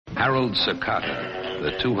Harold Sakata,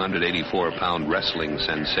 the 284-pound wrestling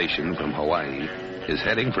sensation from Hawaii, is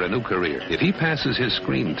heading for a new career. If he passes his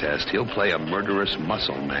screen test, he'll play a murderous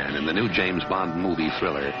muscle man in the new James Bond movie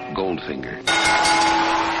thriller, Goldfinger.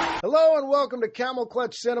 Hello and welcome to Camel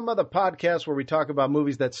Clutch Cinema, the podcast where we talk about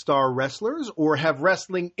movies that star wrestlers or have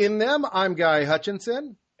wrestling in them. I'm Guy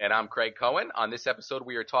Hutchinson. And I'm Craig Cohen. On this episode,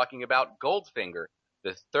 we are talking about Goldfinger,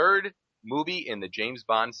 the third movie in the James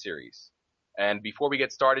Bond series. And before we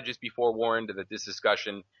get started, just be forewarned that this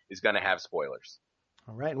discussion is going to have spoilers.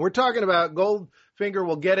 All right, and we're talking about Goldfinger.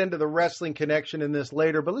 We'll get into the wrestling connection in this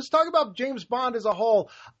later, but let's talk about James Bond as a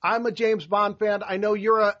whole. I'm a James Bond fan. I know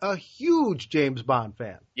you're a huge James Bond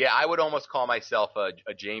fan. Yeah, I would almost call myself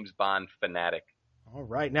a James Bond fanatic. All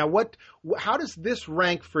right. Now, how does this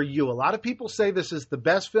rank for you? A lot of people say this is the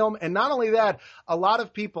best film, and not only that, a lot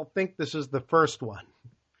of people think this is the first one.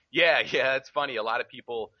 Yeah, it's funny. A lot of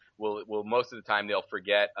people will most of the time they'll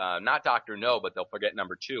forget, not Dr. No, but they'll forget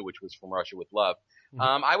number 2, which was From Russia with Love.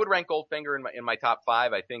 I would rank Goldfinger in my top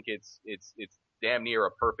 5. I think it's damn near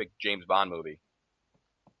a perfect James Bond movie.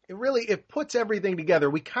 It puts everything together.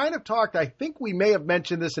 We kind of talked, I think we may have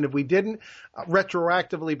mentioned this, and if we didn't,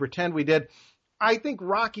 retroactively pretend we did. I think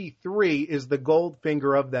Rocky III is the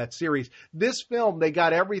Goldfinger of that series. This film, they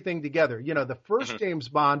got everything together. You know, the first James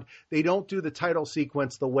Bond, they don't do the title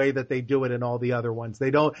sequence the way that they do it in all the other ones. They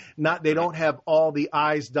don't have all the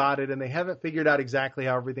I's dotted, and they haven't figured out exactly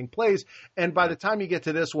how everything plays. And by the time you get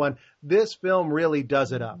to this one, this film really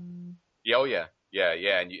does it up. Oh yeah.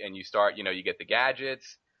 And you start, you get the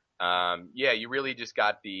gadgets. You really just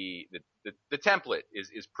got the template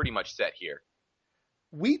is pretty much set here.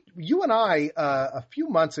 You and I, a few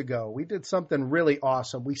months ago, we did something really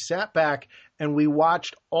awesome. We sat back and we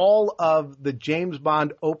watched all of the James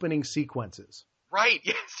Bond opening sequences. Right.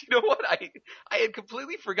 Yes. You know what? I had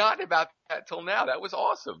completely forgotten about that till now. That was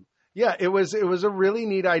awesome. Yeah, it was a really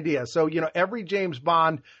neat idea. So, every James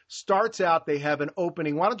Bond starts out, they have an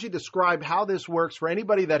opening. Why don't you describe how this works for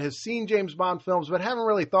anybody that has seen James Bond films but haven't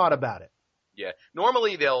really thought about it? Yeah.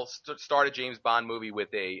 Normally they'll start a James Bond movie with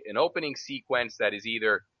an opening sequence that is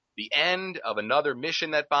either the end of another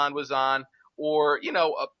mission that Bond was on or,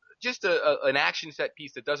 just an action set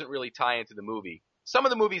piece that doesn't really tie into the movie. Some of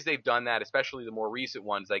the movies they've done that, especially the more recent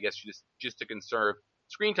ones, I guess just to conserve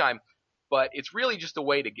screen time. But it's really just a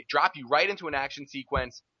way to drop you right into an action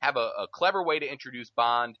sequence, have a clever way to introduce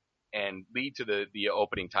Bond, and lead to the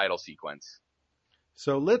opening title sequence.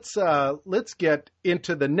 So let's get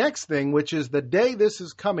into the next thing, which is the day this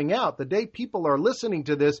is coming out, the day people are listening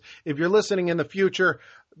to this. If you're listening in the future,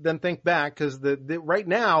 then think back because right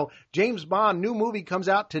now, James Bond new movie comes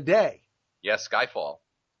out today. Yes, Skyfall.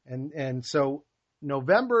 And so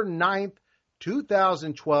November 9th,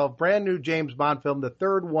 2012, brand new James Bond film, the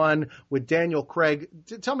third one with Daniel Craig.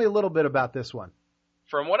 Tell me a little bit about this one.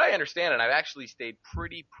 From what I understand, and I've actually stayed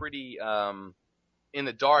pretty in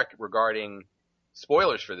the dark regarding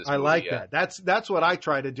spoilers for this movie. I like that. That's what I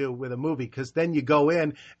try to do with a movie because then you go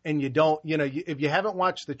in and you don't, if you haven't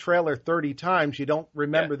watched the trailer 30 times, you don't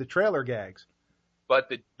remember the trailer gags.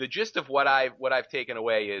 But the gist of what I've taken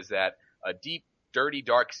away is that a deep, dirty,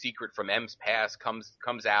 dark secret from M's past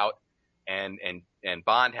comes out and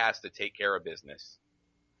Bond has to take care of business.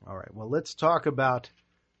 All right. Well, let's talk about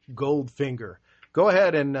Goldfinger. Go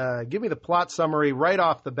ahead and give me the plot summary right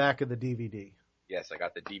off the back of the DVD. Yes, I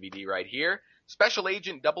got the DVD right here. Special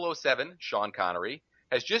Agent 007, Sean Connery,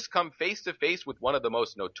 has just come face to face with one of the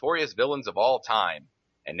most notorious villains of all time.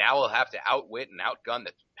 And now he'll have to outwit and outgun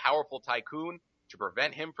the powerful tycoon to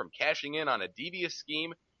prevent him from cashing in on a devious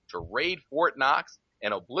scheme to raid Fort Knox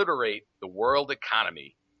and obliterate the world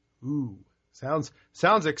economy. Ooh, sounds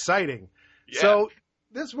exciting. Yeah. So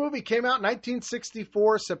this movie came out in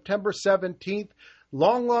 1964, September 17th.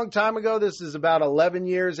 Long time ago. This is about 11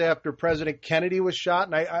 years after President Kennedy was shot.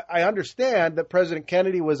 And I understand that President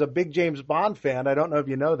Kennedy was a big James Bond fan. I don't know if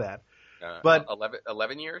you know that. But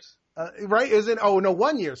 11 years? Right? Isn't? Oh, no,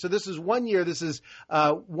 1 year. So this is 1 year. This is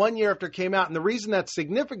 1 year after it came out. And the reason that's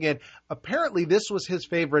significant, apparently this was his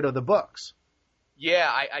favorite of the books. Yeah,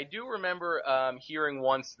 I do remember hearing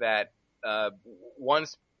once that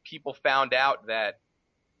once people found out that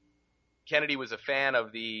Kennedy was a fan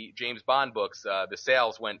of the James Bond books, the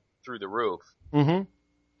sales went through the roof. Mm-hmm.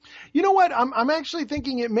 You know what? I'm actually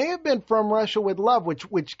thinking it may have been From Russia with Love,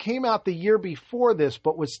 which came out the year before this,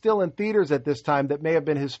 but was still in theaters at this time. That may have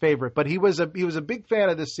been his favorite. But he was a big fan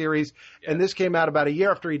of this series, and this came out about a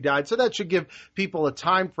year after he died. So that should give people a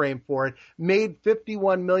time frame for it. Made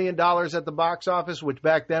 $51 million at the box office, which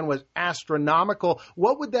back then was astronomical.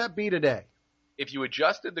 What would that be today? if you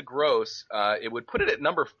adjusted the gross, it would put it at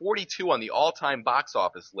number 42 on the all-time box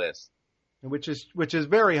office list. Which is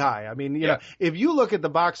very high. I mean, you know, if you look at the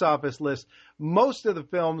box office list, most of the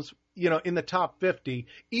films, you know, in the top 50,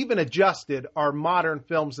 even adjusted, are modern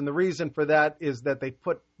films. And the reason for that is that they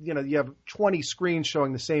put, you know, you have 20 screens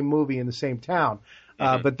showing the same movie in the same town.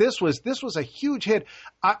 But this was a huge hit.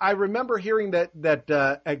 I remember hearing that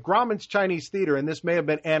at Grauman's Chinese Theater, and this may have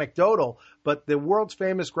been anecdotal, but the world's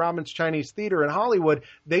famous Grauman's Chinese Theater in Hollywood,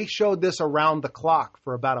 they showed this around the clock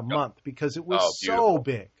for about a month because it was so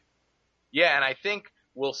big. Yeah, and I think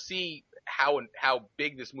we'll see how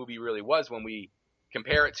big this movie really was when we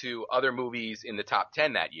compare it to other movies in the top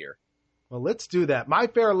 10 that year. Well, let's do that. My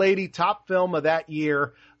Fair Lady, top film of that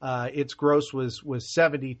year, its gross was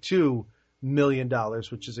 $72 million,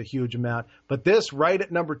 which is a huge amount. But this, right at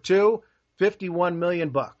number 2, $51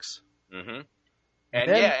 million. Mm-hmm.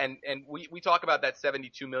 And we talk about that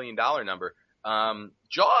 $72 million number.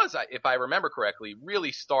 Jaws, if I remember correctly,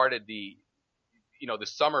 really started the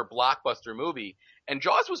summer blockbuster movie, and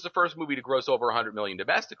Jaws was the first movie to gross over 100 million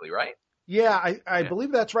domestically, right? Yeah, I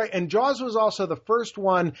believe that's right. And Jaws was also the first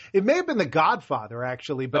one. It may have been The Godfather,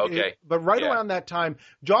 actually, but around that time,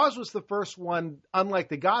 Jaws was the first one, unlike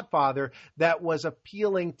The Godfather, that was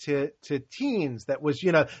appealing to teens. That was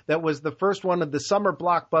the first one of the summer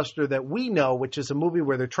blockbuster that we know, which is a movie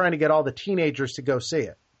where they're trying to get all the teenagers to go see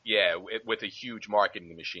it. Yeah, with a huge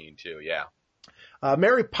marketing machine too. Yeah.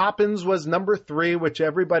 Mary Poppins was number 3, which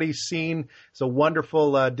everybody's seen. It's a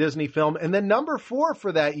wonderful Disney film. And then number 4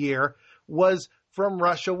 for that year was From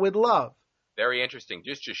Russia with Love. Very interesting.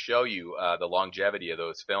 Just to show you the longevity of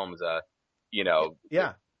those films,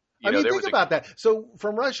 Yeah. Think about that. So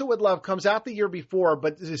From Russia with Love comes out the year before,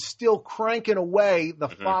 but is still cranking away the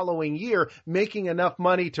following year, making enough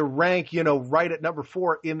money to rank, right at number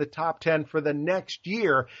 4 in the top 10 for the next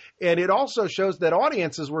year. And it also shows that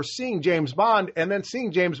audiences were seeing James Bond and then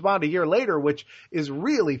seeing James Bond a year later, which is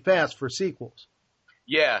really fast for sequels.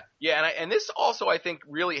 Yeah. And this also, I think,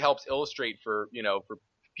 really helps illustrate for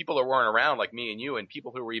people that weren't around like me and you and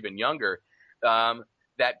people who were even younger,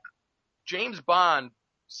 that James Bond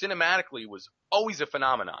cinematically was always a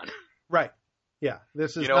phenomenon. Right. Yeah.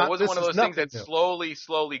 This is it wasn't one of those things that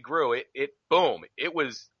slowly grew. It boom. It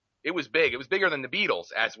was big. It was bigger than the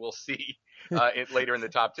Beatles, as we'll see later in the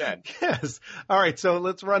top 10. Yes. All right. So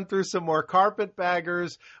let's run through some more.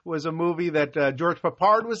 Carpetbaggers was a movie that George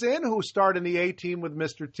Peppard was in, who starred in the A-Team with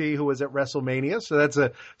Mr. T, who was at WrestleMania. So that's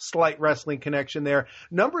a slight wrestling connection there.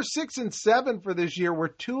 Number 6 and 7 for this year were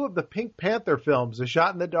 2 of the Pink Panther films, A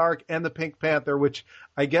Shot in the Dark and The Pink Panther, which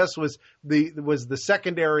I guess was the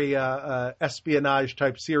secondary espionage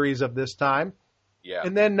type series of this time. Yeah.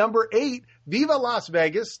 And then number 8, Viva Las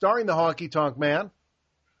Vegas, starring the Honky Tonk Man.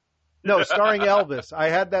 No, starring Elvis. I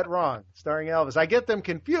had that wrong. Starring Elvis. I get them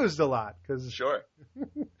confused a lot. Sure.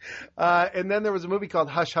 And then there was a movie called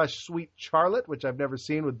Hush Hush Sweet Charlotte, which I've never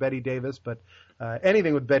seen, with Bette Davis, but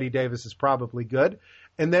anything with Bette Davis is probably good.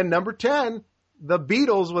 And then number 10, The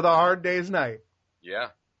Beatles with A Hard Day's Night. Yeah.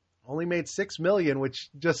 Only made $6 million, which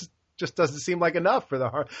just doesn't seem like enough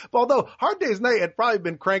for although Hard Day's Night had probably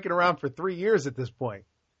been cranking around for 3 years at this point.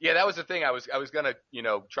 Yeah, that was the thing. I was gonna,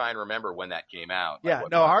 try and remember when that came out. Yeah,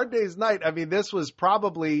 Hard Day's Night. I mean, this was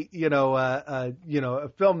probably, a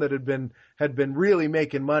film that had been really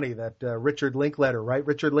making money. That Richard Linklater, right?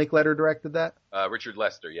 Richard Linklater directed that. Richard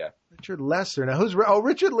Lester, yeah. Richard Lester. Now,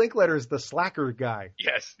 Richard Linklater is the Slacker guy.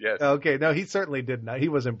 Yes. Okay, no, he certainly did not. He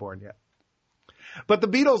wasn't born yet. But the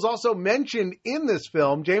Beatles also mentioned in this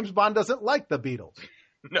film. James Bond doesn't like the Beatles.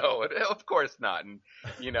 No, of course not. And,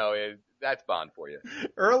 that's Bond for you.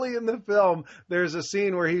 Early in the film, there's a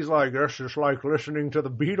scene where he's like, "It's just like listening to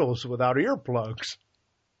the Beatles without earplugs,"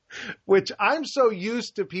 which I'm so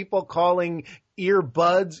used to people calling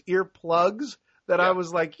earbuds earplugs that I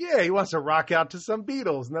was like, yeah, he wants to rock out to some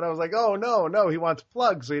Beatles. And then I was like, oh, no, he wants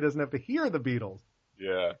plugs so he doesn't have to hear the Beatles.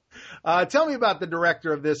 Yeah. Tell me about the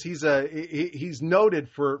director of this. He's noted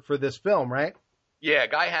for this film, right? Yeah,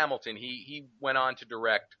 Guy Hamilton. He went on to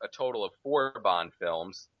direct a total of 4 Bond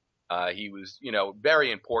films. He was,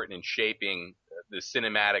 very important in shaping the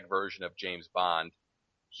cinematic version of James Bond.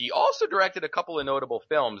 He also directed a couple of notable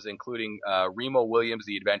films, including Remo Williams'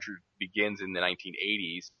 The Adventure Begins in the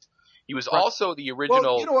 1980s. He was also the original...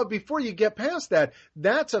 Well, you know what? Before you get past that,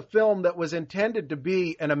 that's a film that was intended to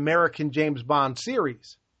be an American James Bond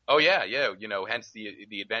series. Oh, yeah. Hence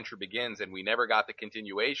the Adventure Begins, and we never got the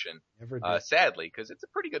continuation, sadly, because it's a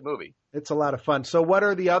pretty good movie. It's a lot of fun. So what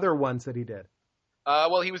are the other ones that he did?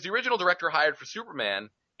 Well, he was the original director hired for Superman,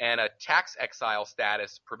 and a tax exile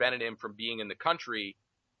status prevented him from being in the country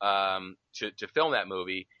to film that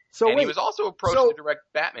movie. He was also approached to direct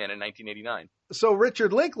Batman in 1989. So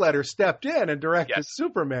Richard Linklater stepped in and directed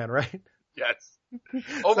Superman, right? Yes.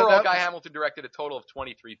 Overall, Guy Hamilton directed a total of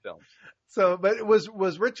 23 films. So, but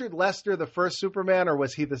was Richard Lester the first Superman, or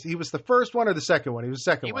was he was the first one or the second one? He was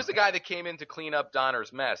the second one. He was the guy that came in to clean up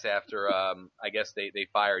Donner's mess after, I guess they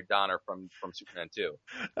fired Donner from Superman 2.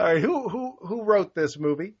 All right, who wrote this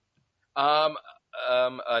movie? Another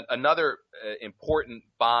important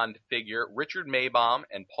Bond figure, Richard Maibaum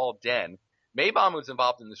and Paul Den. Maibaum was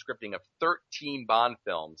involved in the scripting of 13 Bond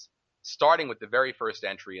films, starting with the very first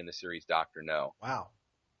entry in the series Dr. No. Wow.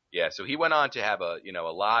 Yeah, so he went on to have a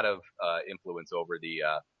lot of influence over the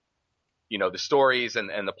stories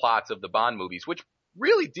and the plots of the Bond movies, which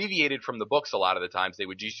really deviated from the books a lot of the times. They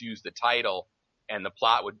would just use the title, and the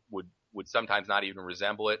plot would sometimes not even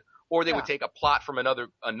resemble it, or they would take a plot from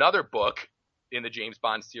another book in the James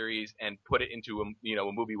Bond series and put it into a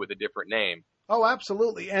movie with a different name. Oh,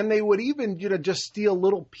 absolutely. And they would even, just steal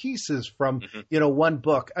little pieces from, one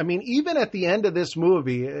book. I mean, even at the end of this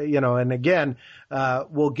movie, and again,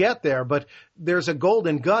 we'll get there, but there's a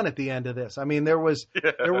golden gun at the end of this. I mean, there was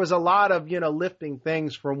a lot of, lifting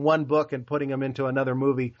things from one book and putting them into another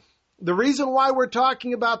movie. The reason why we're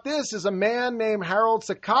talking about this is a man named Harold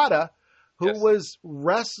Sakata, who was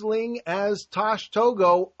wrestling as Tosh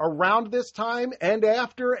Togo around this time and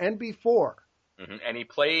after and before. Mm-hmm. And he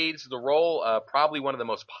plays the role, probably one of the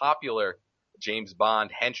most popular James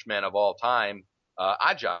Bond henchmen of all time,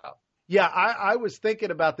 Oddjob. Yeah, I was thinking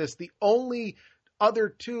about this. The only other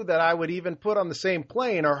two that I would even put on the same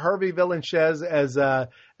plane are Harvey Villanchez as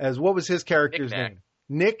what was his character's name?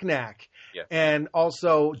 Knick-Knack. Yeah. And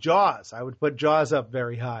also Jaws. I would put Jaws up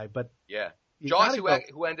very high. But yeah, Jaws,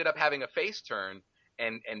 who ended up having a face turn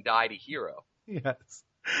and died a hero. Yes.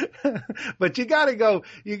 But you gotta go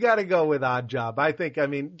with Oddjob. I think,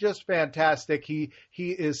 just fantastic. He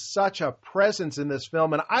is such a presence in this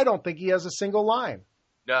film, and I don't think he has a single line.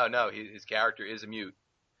 No, his character is a mute.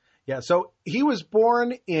 Yeah, so he was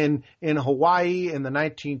born in Hawaii in the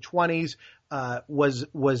 1920s,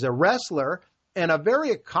 was a wrestler and a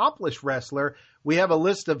very accomplished wrestler. We have a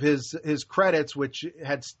list of his credits, which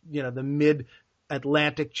had, the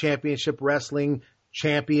Mid-Atlantic Championship Wrestling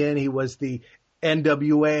champion. He was the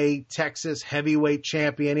NWA Texas heavyweight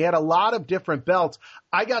champion. He had a lot of different belts.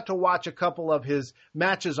 I got to watch a couple of his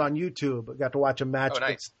matches on YouTube. I got to watch a match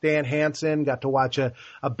with Stan Hansen, got to watch a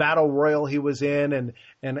battle royal he was in,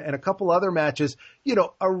 and a couple other matches.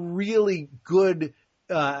 A really good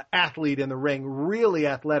athlete in the ring, really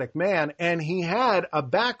athletic man, and he had a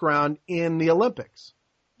background in the Olympics.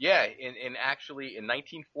 Yeah, in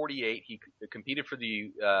 1948, he competed for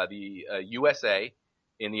the USA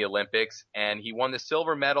in the Olympics, and he won the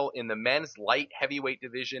silver medal in the men's light heavyweight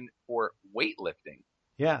division for weightlifting.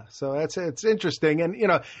 Yeah, so it's interesting, and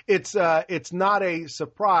it's not a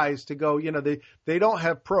surprise to go. They don't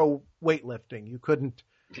have pro weightlifting. You couldn't,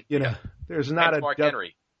 there's not Mark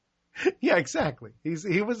Henry. Yeah, exactly.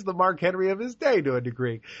 He was the Mark Henry of his day to a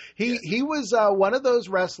degree. He was one of those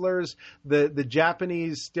wrestlers, the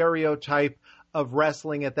Japanese stereotype of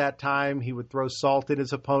wrestling at that time. He would throw salt in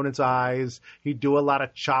his opponent's eyes. He'd do a lot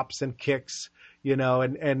of chops and kicks,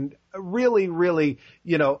 and really, really,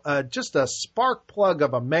 just a spark plug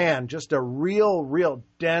of a man, just a real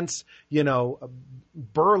dense,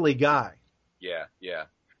 burly guy. Yeah.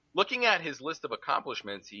 Looking at his list of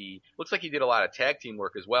accomplishments, he looks like he did a lot of tag team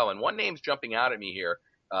work as well. And one name's jumping out at me here.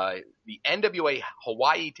 The NWA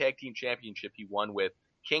Hawaii Tag Team Championship he won with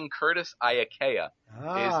King Curtis Iaukea.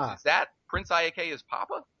 Is that Prince Iaukeia's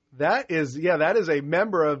papa? That is a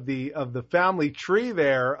member of the family tree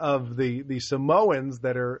there of the Samoans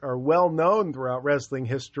that are well known throughout wrestling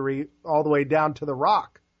history, all the way down to The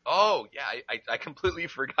Rock. Oh yeah, I completely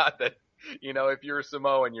forgot that. If you're a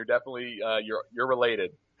Samoan, you're definitely you're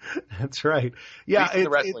related. That's right. Yeah, in the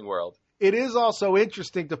wrestling world. It is also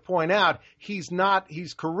interesting to point out he's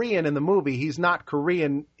Korean in the movie. He's not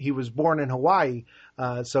Korean. He was born in Hawaii.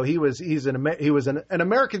 So he was an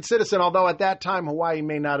American citizen, although at that time Hawaii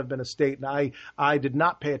may not have been a state. And I did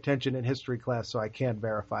not pay attention in history class, so I can't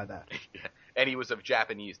verify that. And he was of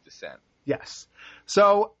Japanese descent. Yes.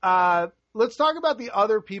 So let's talk about the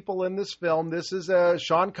other people in this film. This is a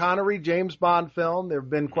Sean Connery James Bond film. There have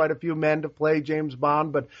been quite a few men to play James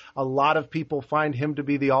Bond, but a lot of people find him to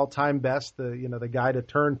be the all-time best, the guy to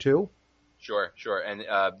turn to. Sure. And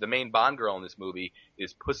the main Bond girl in this movie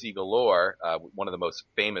is Pussy Galore, one of the most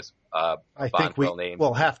famous Bond girl names.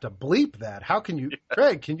 We'll have to bleep that. How can you,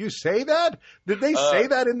 Craig, can you say that? Did they say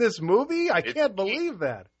that in this movie? I can't believe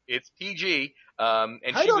that. It's PG. And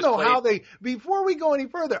I don't know how before we go any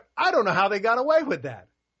further, I don't know how they got away with that.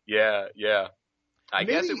 Yeah. I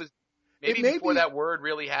guess it was maybe before that word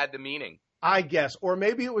really had the meaning. I guess. Or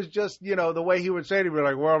maybe it was just, the way he would say it, he'd be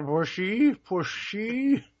like, well, pushy.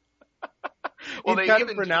 Well, he'd they kind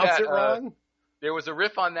even of pronounce do it wrong. There was a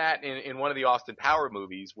riff on that in one of the Austin Power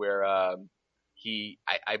movies where I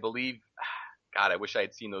believe, God, I wish I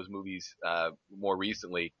had seen those movies more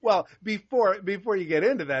recently. Well, before you get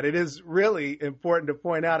into that, it is really important to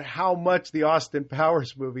point out how much the Austin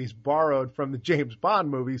Powers movies borrowed from the James Bond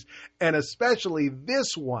movies, and especially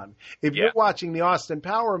this one. If you're watching the Austin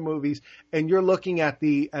Power movies and you're looking at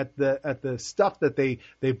the stuff that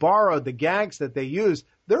they borrowed, the gags that they used,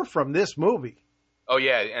 they're from this movie. Oh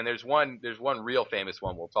yeah, and there's one real famous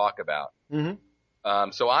one we'll talk about.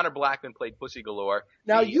 Mm-hmm. So Honor Blackman played Pussy Galore.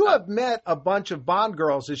 Now, you have met a bunch of Bond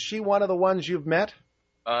girls. Is she one of the ones you've met?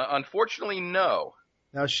 Unfortunately, no.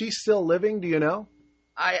 Now, is she still living? Do you know?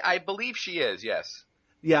 I believe she is, yes.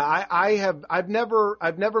 Yeah, I've never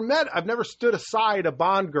stood aside a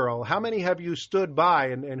Bond girl. How many have you stood by,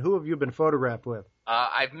 and who have you been photographed with?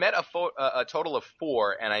 I've met a total of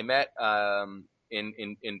 4, and I met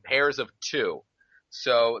in pairs of 2.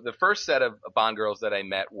 So the first set of Bond girls that I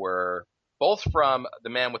met were both from The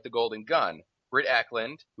Man with the Golden Gun, Britt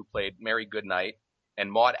Eklund, who played Mary Goodnight, and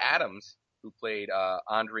Maud Adams, who played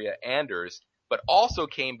Andrea Anders, but also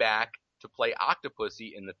came back to play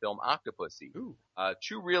Octopussy in the film Octopussy.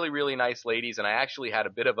 2 really, really nice ladies, and I actually had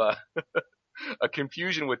a bit of a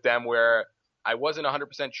confusion with them where I wasn't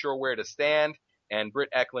 100% sure where to stand, and Britt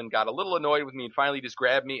Eklund got a little annoyed with me and finally just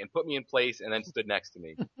grabbed me and put me in place and then stood next to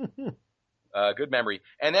me. Good memory.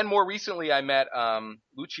 And then more recently, I met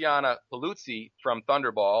Luciana Paluzzi from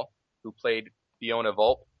Thunderball, who played Fiona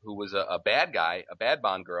Volpe, who was a bad guy, a bad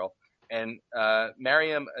Bond girl, and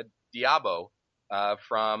Mariam Diabo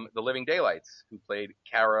from The Living Daylights, who played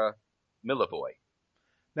Cara Milivoy.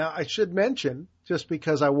 Now, I should mention, just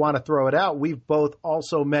because I want to throw it out, we've both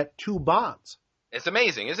also met 2 Bonds. It's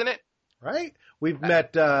amazing, isn't it? Right? We've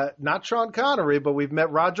met not Sean Connery, but we've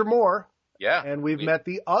met Roger Moore. Yeah. And we've met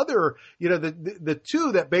the other, the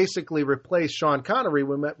 2 that basically replaced Sean Connery.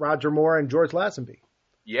 We met Roger Moore and George Lazenby.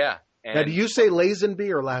 Yeah. And now, do you say Lazenby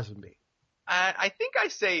or Lazenby? I think I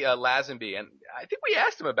say Lazenby, and I think we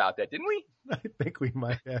asked him about that, didn't we? I think we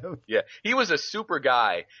might have. Yeah. He was a super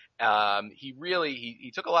guy. He really,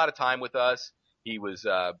 he took a lot of time with us. He was,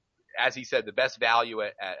 as he said, the best value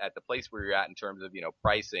at the place where you're at in terms of,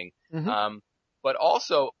 pricing. Mm-hmm. But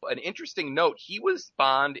also an interesting note, he was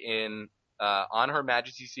Bond in On Her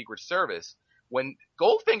Majesty's Secret Service. When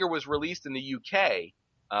Goldfinger was released in the UK,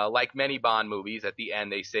 like many Bond movies, at the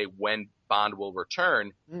end they say when Bond will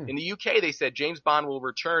return. In the UK, they said James Bond will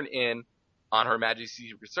return in On Her Majesty's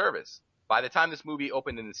Secret Service. By the time this movie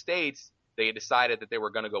opened in the States, they had decided that they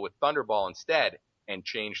were going to go with Thunderball instead and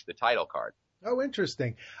changed the title card. Oh,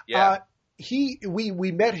 interesting. Yeah.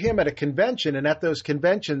 We met him at a convention, and at those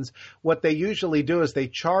conventions, what they usually do is they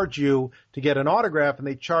charge you to get an autograph, and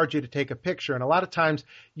they charge you to take a picture. And a lot of times,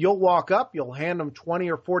 you'll walk up, you'll hand them $20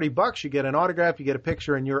 or $40, you get an autograph, you get a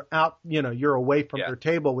picture, and you're out. You're away from their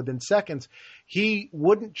table within seconds. He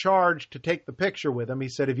wouldn't charge to take the picture with him. He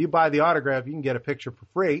said, if you buy the autograph, you can get a picture for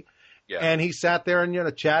free. Yeah. And he sat there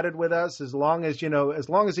and chatted with us as long as he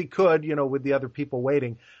could, with the other people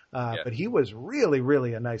waiting. But he was really,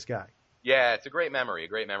 really a nice guy. Yeah, it's a great memory.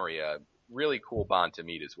 Really cool Bond to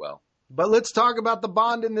meet as well. But let's talk about the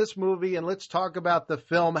Bond in this movie, and let's talk about the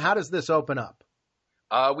film. How does this open up?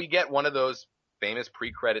 We get one of those famous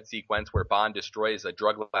pre-credit sequence where Bond destroys a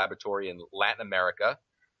drug laboratory in Latin America.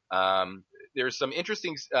 There's some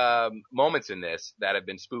interesting moments in this that have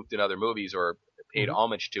been spoofed in other movies or paid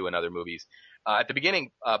homage to in other movies. At the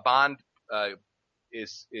beginning, Bond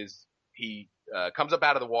comes up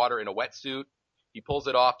out of the water in a wetsuit. He pulls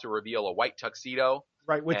it off to reveal a white tuxedo.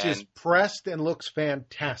 Right, which is pressed and looks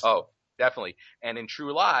fantastic. Oh, definitely. And in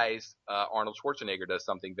True Lies, Arnold Schwarzenegger does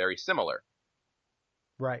something very similar.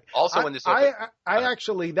 Right. Also in this,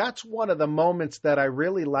 actually, that's one of the moments that I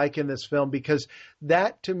really like in this film, because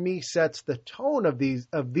that to me sets the tone of these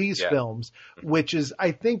films, which is,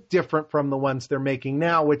 I think, different from the ones they're making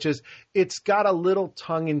now, which is it's got a little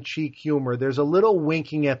tongue-in-cheek humor. There's a little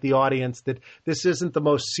winking at the audience that this isn't the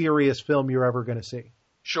most serious film you're ever going to see.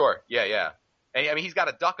 Sure. Yeah. And, I mean, he's got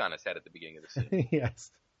a duck on his head at the beginning of the scene.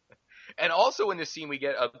 Yes. And also in this scene, we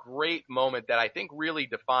get a great moment that I think really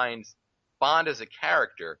defines Bond as a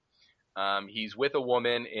character. He's with a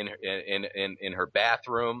woman in her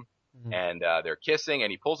bathroom, and they're kissing, and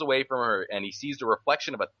he pulls away from her, and he sees the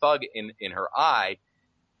reflection of a thug in her eye,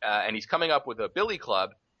 and he's coming up with a billy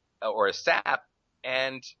club or a sap,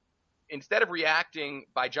 and instead of reacting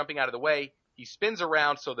by jumping out of the way, he spins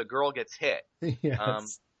around so the girl gets hit.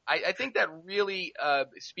 Yes. I think that really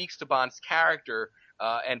speaks to Bond's character.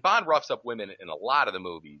 And Bond roughs up women in a lot of the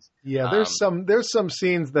movies. Yeah, there's some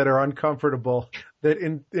scenes that are uncomfortable. That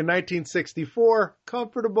in 1964,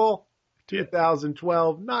 comfortable.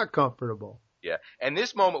 2012, not comfortable. Yeah, and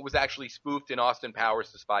this moment was actually spoofed in Austin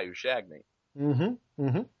Powers' The Spy Who Shagged Me. Mm-hmm.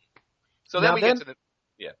 Mm-hmm. So then we get to the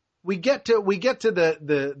We get to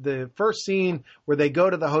the first scene where they go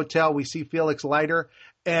to the hotel. We see Felix Leiter,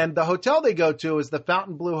 and the hotel they go to is the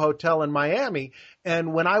Fontainebleau Hotel in Miami.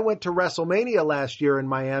 And when I went to WrestleMania last year in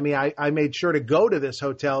Miami, I made sure to go to this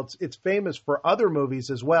hotel. It's famous for other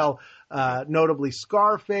movies as well, notably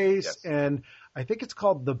Scarface, yes. And I think it's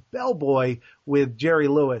called The Bellboy with Jerry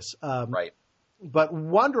Lewis. Right. But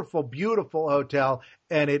wonderful, beautiful hotel,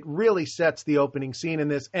 and it really sets the opening scene in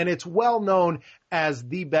this. And it's well known as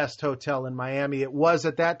the best hotel in Miami. It was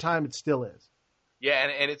at that time. It still is. Yeah,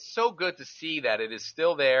 and it's so good to see that it is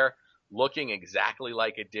still there, looking exactly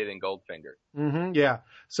like it did in Goldfinger. Mm-hmm, yeah.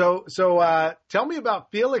 So tell me about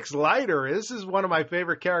Felix Leiter. This is one of my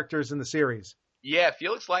favorite characters in the series. Yeah,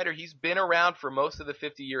 Felix Leiter, he's been around for most of the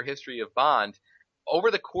 50-year history of Bond.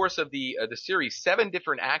 Over the course of the series, 7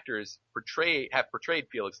 different actors have portrayed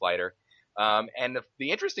Felix Leiter. And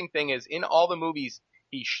the interesting thing is, in all the movies,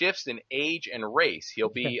 he shifts in age and race. He'll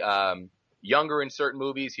be younger in certain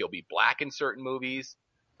movies. He'll be black in certain movies.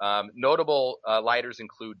 Notable Leiters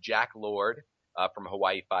include Jack Lord from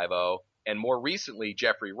Hawaii Five-0, and more recently,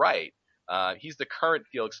 Jeffrey Wright. He's the current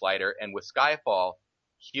Felix Leiter, and with Skyfall,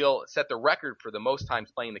 he'll set the record for the most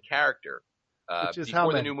times playing the character. Which is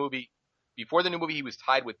how many? Before the new movie, he was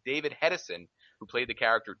tied with David Hedison, who played the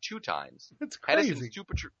character 2 times. That's crazy.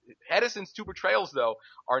 Hedison's 2 portrayals, though,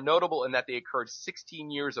 are notable in that they occurred 16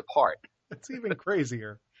 years apart. That's even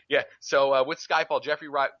crazier. Yeah, so with Skyfall, Jeffrey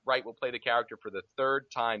Wright will play the character for the 3rd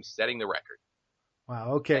time, setting the record.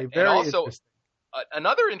 Wow, okay. Very interesting.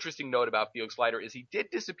 Another interesting note about Felix Leiter is he did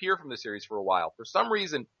disappear from the series for a while. For some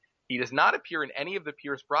reason, he does not appear in any of the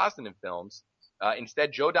Pierce Brosnan films.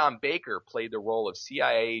 Instead, Joe Don Baker played the role of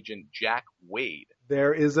CIA agent Jack Wade.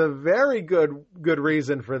 There is a very good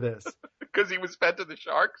reason for this. Because he was fed to the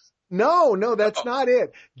sharks? No, that's not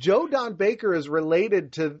it. Joe Don Baker is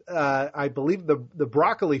related to, I believe, the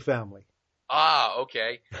Broccoli family. Ah,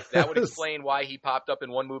 okay. That would explain why he popped up in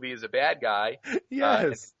one movie as a bad guy. Yes.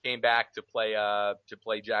 And came back to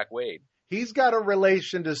play Jack Wade. He's got a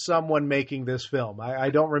relation to someone making this film.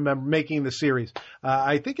 I don't remember making the series.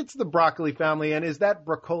 I think it's the Broccoli family. And is that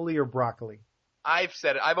broccoli or broccoli? I've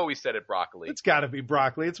always said it broccoli. It's got to be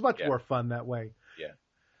broccoli. It's much more fun that way. Yeah.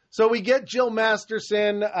 So we get Jill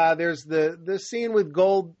Masterson. There's the scene with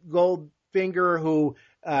Goldfinger, who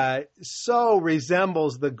so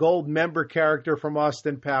resembles the Gold member character from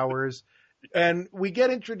Austin Powers. And we get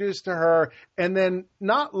introduced to her. And then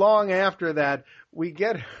not long after that, we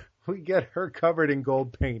get her covered in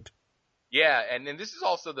gold paint. Yeah, and this is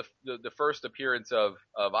also the first appearance of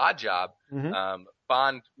Oddjob. Mm-hmm.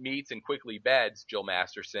 Bond meets and quickly beds Jill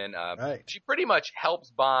Masterson. Right. She pretty much helps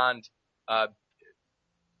Bond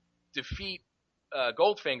defeat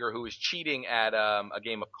Goldfinger, who is cheating at a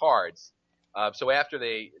game of cards. So after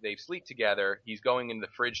they sleep together, he's going in the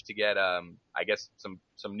fridge to get I guess some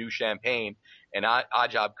new champagne, and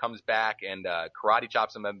Oddjob comes back and karate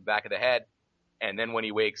chops him in the back of the head. And then when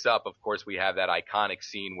he wakes up, of course, we have that iconic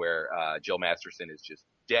scene where Jill Masterson is just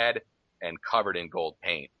dead and covered in gold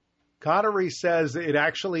paint. Connery says it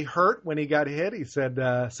actually hurt when he got hit. He said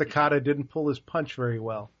Sakata didn't pull his punch very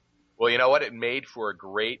well. Well, you know what? It made for a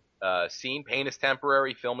great scene. Pain is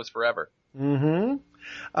temporary. Film is forever.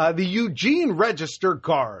 Mm-hmm. The Eugene Register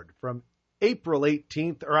Guard from August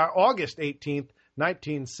 18th,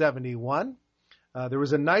 1971. There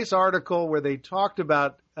was a nice article where they talked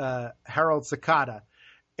about Harold Sakata,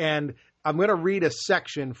 and I'm going to read a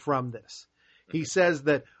section from this. He says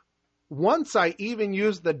that once I even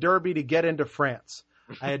used the Derby to get into France.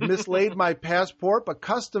 I had mislaid my passport, but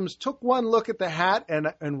customs took one look at the hat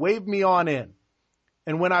and waved me on in.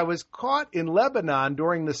 And when I was caught in Lebanon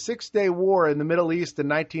during the 6-Day War in the Middle East in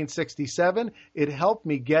 1967, it helped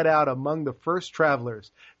me get out among the first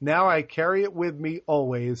travelers. Now I carry it with me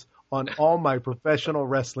always on all my professional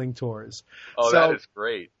wrestling tours. Oh, that is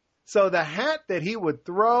great. So the hat that he would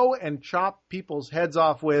throw and chop people's heads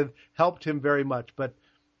off with helped him very much. But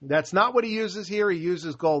that's not what he uses here. He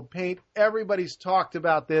uses gold paint. Everybody's talked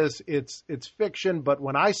about this. It's fiction. But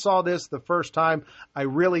when I saw this the first time, I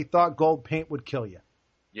really thought gold paint would kill you.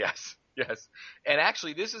 Yes. And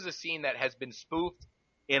actually, this is a scene that has been spoofed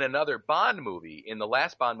in another Bond movie. In the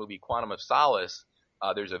last Bond movie, Quantum of Solace,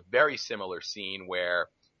 there's a very similar scene where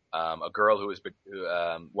a girl who is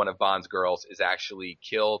one of Bond's girls is actually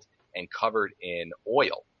killed and covered in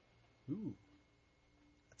oil. Ooh,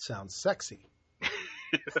 that sounds sexy.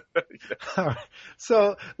 All right.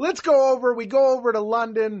 So let's go over. We go over to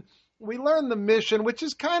London. We learn the mission, which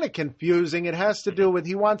is kind of confusing. It has to do with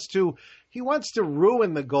he wants to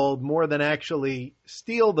ruin the gold more than actually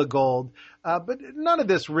steal the gold. But none of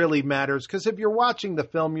this really matters because if you're watching the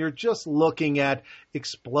film, you're just looking at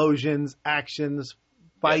explosions, actions,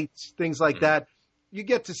 fights, things like that. You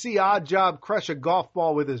get to see Oddjob crush a golf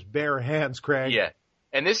ball with his bare hands, Craig. Yeah.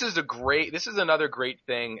 And this is another great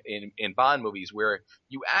thing in Bond movies where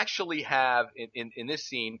you actually have in this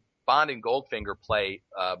scene Bond and Goldfinger play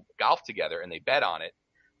golf together and they bet on it.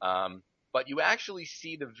 But you actually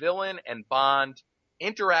see the villain and Bond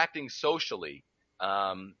interacting socially,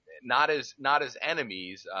 not as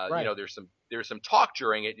enemies. Right. You know, there's some talk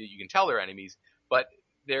during it. You can tell they're enemies, but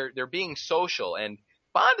they're being social. And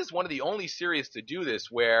Bond is one of the only series to do this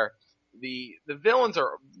where the villains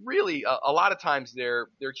are really a lot of times they're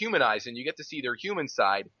humanized and you get to see their human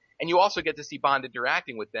side and you also get to see Bond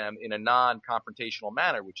interacting with them in a non-confrontational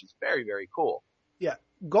manner, which is very, very cool. Yeah.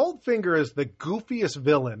 Goldfinger is the goofiest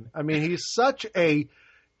villain. I mean,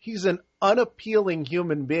 he's an unappealing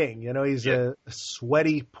human being. You know, he's a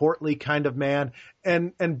sweaty, portly kind of man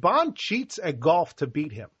and Bond cheats at golf to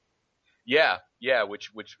beat him. Yeah,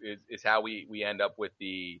 which is how we end up with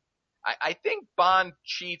the I think Bond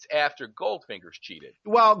cheats after Goldfinger's cheated.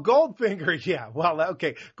 Well, Goldfinger, yeah. Well,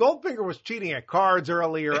 okay. Goldfinger was cheating at cards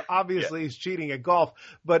earlier. Obviously, he's cheating at golf.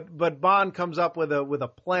 But Bond comes up with a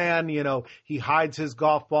plan. You know, he hides his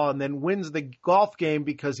golf ball and then wins the golf game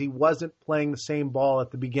because he wasn't playing the same ball at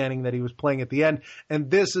the beginning that he was playing at the end. And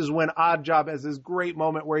this is when Oddjob has this great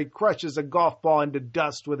moment where he crushes a golf ball into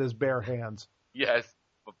dust with his bare hands. Yes.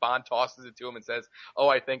 But Bond tosses it to him and says, "Oh,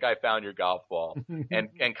 I think I found your golf ball."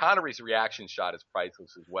 and Connery's reaction shot is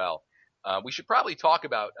priceless as well. We should probably talk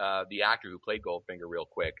about the actor who played Goldfinger real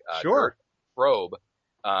quick. Sure. Gert Frobe.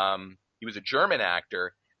 He was a German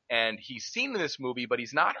actor, and he's seen in this movie, but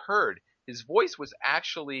he's not heard. His voice was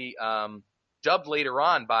actually dubbed later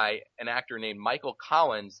on by an actor named Michael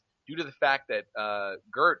Collins due to the fact that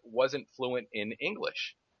Gert wasn't fluent in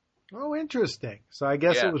English. Oh, interesting. So I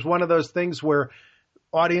guess it was one of those things where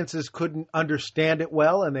audiences couldn't understand it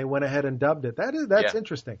well, and they went ahead and dubbed it. That's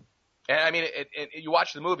interesting. And I mean, you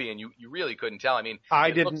watch the movie, and you really couldn't tell. I mean,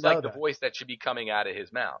 it looks like the voice that should be coming out of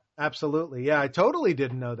his mouth. Absolutely, yeah, I totally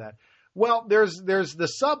didn't know that. Well, there's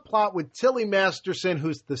the subplot with Tilly Masterson,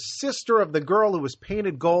 who's the sister of the girl who was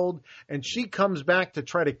painted gold, and she comes back to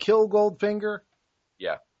try to kill Goldfinger.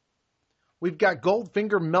 Yeah. We've got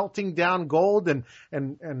Goldfinger melting down gold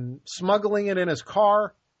and smuggling it in his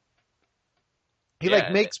car. He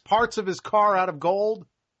makes parts of his car out of gold.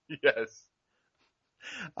 Yes.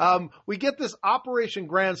 We get this Operation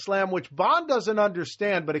Grand Slam, which Bond doesn't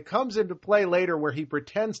understand, but it comes into play later where he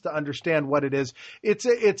pretends to understand what it is.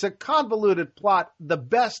 It's a convoluted plot. The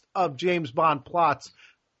best of James Bond plots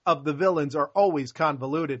of the villains are always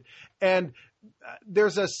convoluted. And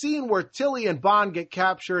there's a scene where Tilly and Bond get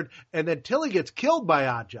captured, and then Tilly gets killed by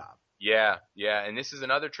Oddjob. Yeah. And this is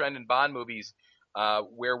another trend in Bond movies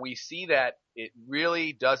where we see that it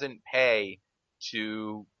really doesn't pay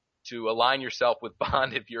to align yourself with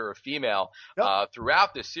Bond if you're a female. Yep.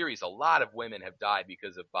 Throughout this series, a lot of women have died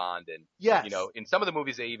because of Bond, and yes. You know, in some of the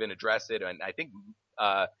movies they even address it, and I think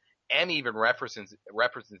M even references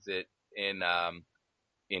it in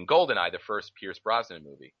GoldenEye, the first Pierce Brosnan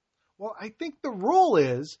movie. Well, I think the rule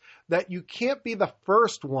is that you can't be the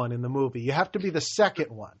first one in the movie. You have to be the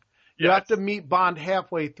second one. You have to meet Bond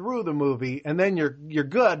halfway through the movie, and then you're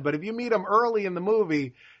good. But if you meet him early in the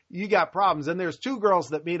movie, you got problems. And there's two girls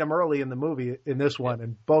that meet him early in the movie in this one,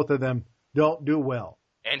 and both of them don't do well.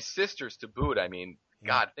 And sisters to boot. I mean,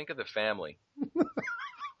 God, think of the family.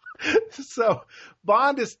 So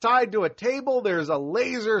Bond is tied to a table. There's a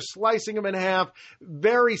laser slicing him in half.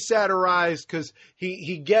 Very satirized because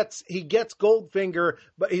he gets Goldfinger,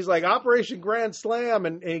 but he's like Operation Grand Slam,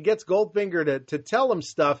 and he gets Goldfinger to tell him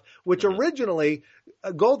stuff, which originally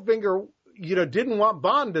Goldfinger, didn't want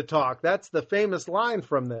Bond to talk. That's the famous line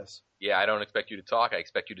from this. Yeah, I don't expect you to talk. I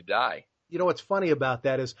expect you to die. You know what's funny about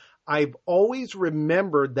that is I've always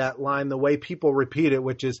remembered that line the way people repeat it,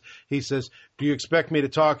 which is he says, "Do you expect me to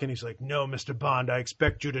talk?" And he's like, "No, Mr. Bond, I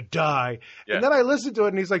expect you to die." Yeah. And then I listen to it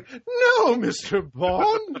and he's like, "No, Mr.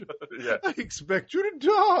 Bond, I expect you to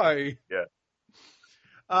die."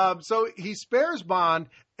 Yeah. So he spares Bond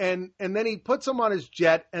and then he puts him on his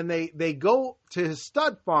jet and they go to his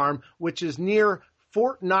stud farm, which is near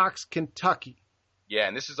Fort Knox, Kentucky. Yeah,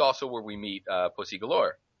 and this is also where we meet Pussy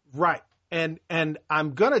Galore. Right. And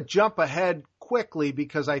I'm going to jump ahead quickly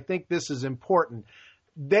because I think this is important.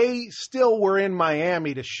 they still were in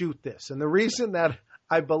Miami to shoot this. And the reason that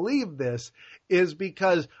I believe this is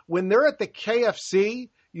because when they're at the KFC,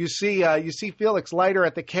 you see Felix Leiter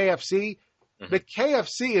at the KFC. Mm-hmm. The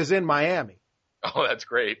KFC is in Miami. Oh, that's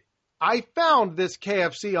great. I found this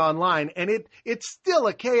KFC online, and it's still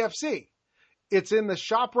a KFC. It's in the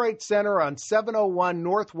ShopRite Center on 701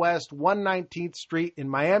 Northwest 119th Street in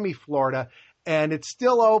Miami, Florida, and it's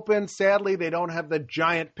still open. Sadly, they don't have the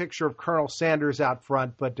giant picture of Colonel Sanders out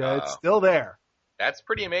front, but it's still there. That's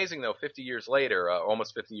pretty amazing, though. 50 years later,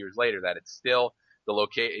 almost 50 years later, that it's still the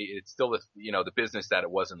it's still the business that it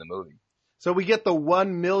was in the movie. So we get the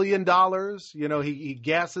 $1 million. He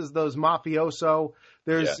gasses those mafioso.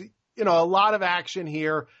 There's a lot of action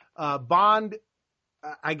here. Bond,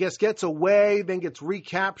 I guess, gets away, then gets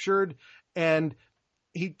recaptured, and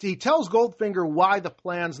he tells Goldfinger why the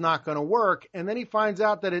plan's not going to work, and then he finds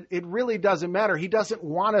out that it really doesn't matter. He doesn't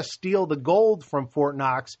want to steal the gold from Fort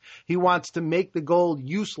Knox. He wants to make the gold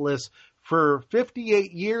useless for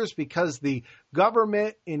 58 years because the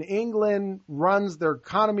government in England runs their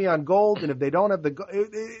economy on gold, and if they don't have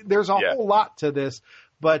there's a whole lot to this,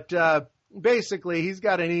 but basically he's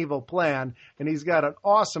got an evil plan, and he's got an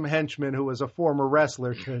awesome henchman who was a former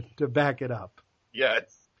wrestler to back it up. Yeah.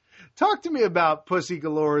 Talk to me about Pussy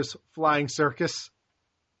Galore's flying circus.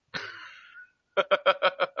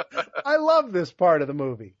 I love this part of the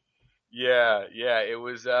movie. Yeah, it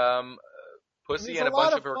was Pussy and a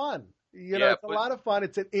bunch of her. Fun. It's a lot of fun.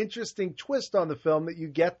 It's an interesting twist on the film that you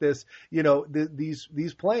get this,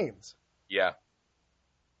 these planes. Yeah.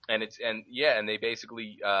 And they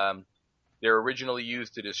basically they're originally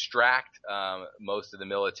used to distract most of the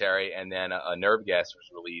military, and then a nerve gas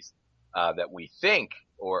was released that we think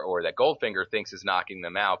or that Goldfinger thinks is knocking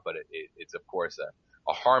them out, but it's of course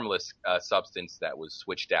a harmless substance that was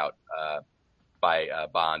switched out by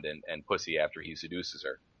Bond and Pussy after he seduces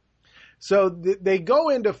her. So they go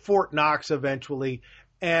into Fort Knox eventually,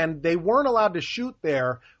 and they weren't allowed to shoot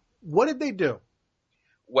there. What did they do?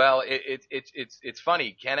 Well, it's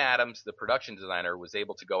funny. Ken Adams, the production designer, was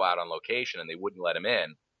able to go out on location, and they wouldn't let him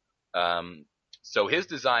in. So his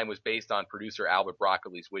design was based on producer Albert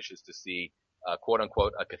Broccoli's wishes to see, quote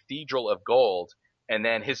unquote, a cathedral of gold, and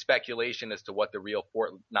then his speculation as to what the real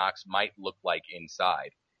Fort Knox might look like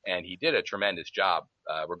inside. And he did a tremendous job,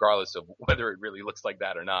 regardless of whether it really looks like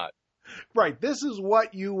that or not. Right. This is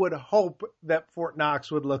what you would hope that Fort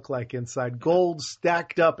Knox would look like inside. Gold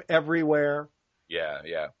stacked up everywhere. Yeah.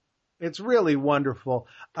 It's really wonderful.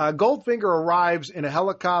 Goldfinger arrives in a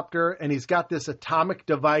helicopter, and he's got this atomic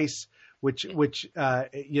device, which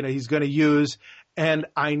he's going to use. And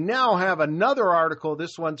I now have another article.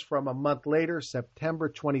 This one's from a month later, September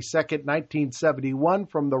 22nd, 1971,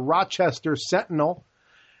 from the Rochester Sentinel.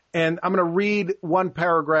 And I'm going to read one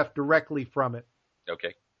paragraph directly from it.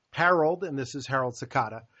 Okay. Harold, and this is Harold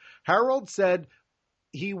Sakata, Harold said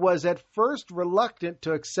he was at first reluctant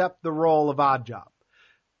to accept the role of Oddjob.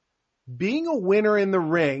 Being a winner in the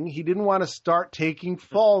ring, he didn't want to start taking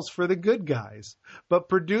falls for the good guys. But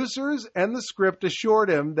producers and the script assured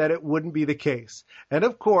him that it wouldn't be the case. And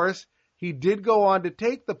of course, he did go on to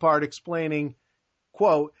take the part, explaining,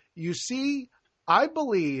 quote, "You see, I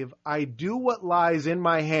believe I do what lies in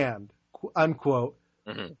my hand," unquote.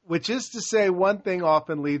 Mm-hmm. Which is to say, one thing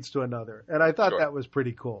often leads to another. And I thought that was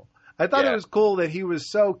pretty cool. I thought it was cool that he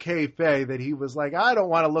was so kayfabe that he was like, I don't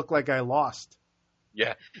want to look like I lost.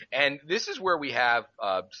 Yeah. And this is where we have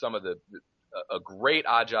some of a great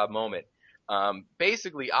Oddjob moment.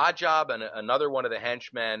 Basically, Oddjob and another one of the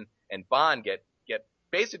henchmen and Bond get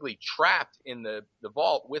basically trapped in the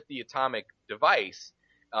vault with the atomic device.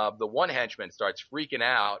 The one henchman starts freaking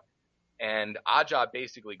out. And Oddjob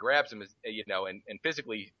basically grabs him, and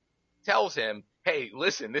physically tells him, "Hey,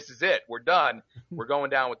 listen, this is it. We're done. We're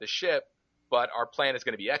going down with the ship, but our plan is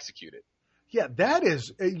going to be executed." Yeah, that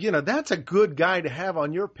is, that's a good guy to have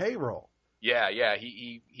on your payroll. Yeah.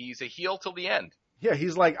 He's a heel till the end. Yeah,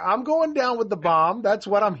 he's like, I'm going down with the bomb. That's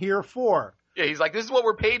what I'm here for. Yeah, he's like, this is what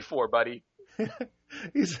we're paid for, buddy.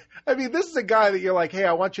 This is a guy that you're like, hey,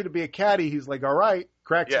 I want you to be a caddy. He's like, all right,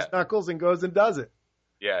 cracks his knuckles and goes and does it.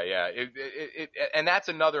 Yeah. And that's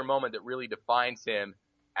another moment that really defines him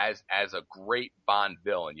as a great Bond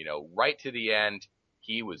villain. Right to the end,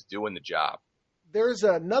 he was doing the job. There's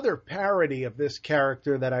another parody of this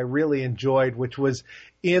character that I really enjoyed, which was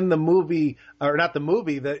in the movie, or not the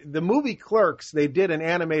movie, the movie Clerks. They did an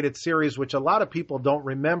animated series, which a lot of people don't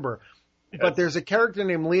remember. Yes. But there's a character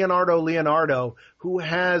named Leonardo who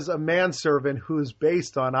has a manservant who's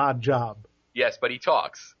based on Oddjob. Yes, but he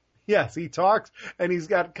talks. Yes, he talks, and he's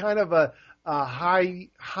got kind of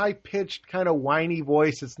high pitched kind of whiny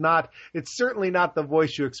voice. It's certainly not the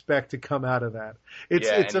voice you expect to come out of that.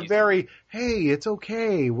 It's a very, hey, it's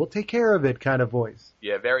okay, we'll take care of it kind of voice.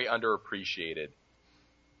 Yeah, very underappreciated.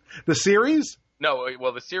 The series? No,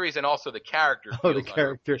 well, the series and also the character. Oh, the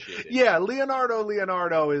character. Yeah,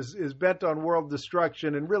 Leonardo is bent on world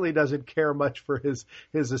destruction and really doesn't care much for his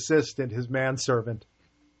assistant, his manservant.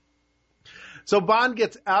 So Bond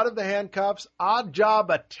gets out of the handcuffs. Odd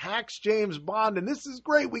Job attacks James Bond, and this is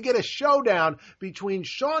great. We get a showdown between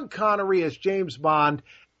Sean Connery as James Bond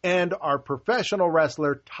and our professional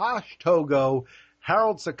wrestler Tosh Togo,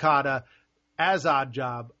 Harold Sakata as Odd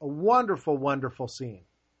Job. A wonderful, wonderful scene.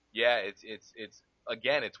 Yeah,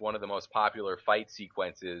 it's one of the most popular fight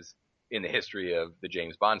sequences in the history of the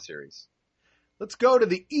James Bond series. Let's go to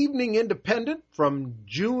the Evening Independent from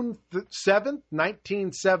June 7th,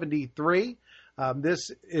 1973.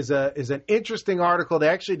 This is an interesting article. They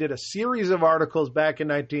actually did a series of articles back in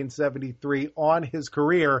 1973 on his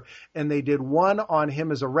career, and they did one on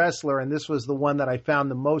him as a wrestler, and this was the one that I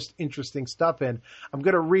found the most interesting stuff in. I'm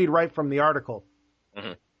going to read right from the article.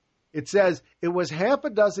 Mm-hmm. It says, it was half a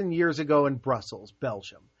dozen years ago in Brussels,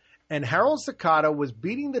 Belgium, and Harold Sakata was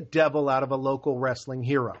beating the devil out of a local wrestling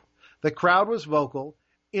hero. The crowd was vocal.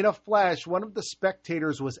 In a flash, one of the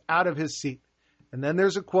spectators was out of his seat. And then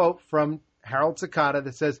there's a quote from Harold Sakata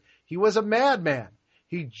that says, he was a madman.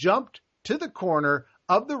 He jumped to the corner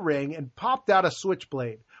of the ring and popped out a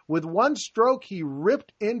switchblade. With one stroke, he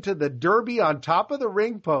ripped into the derby on top of the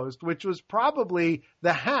ring post, which was probably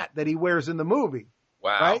the hat that he wears in the movie.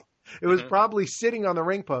 Wow. Right? It was probably sitting on the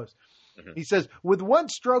ring post. Mm-hmm. He says, with one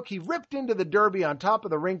stroke, he ripped into the derby on top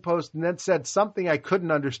of the ring post and then said something I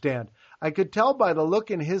couldn't understand. I could tell by the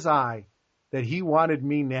look in his eye that he wanted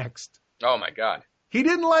me next. Oh, my God. He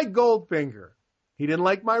didn't like Goldfinger. He didn't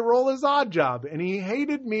like my role as Odd Job, and he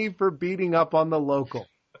hated me for beating up on the local.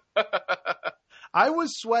 I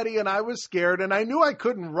was sweaty and I was scared, and I knew I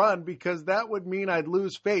couldn't run because that would mean I'd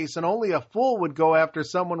lose face, and only a fool would go after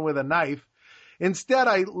someone with a knife. Instead,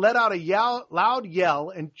 I let out a loud yell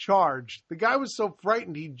and charged. The guy was so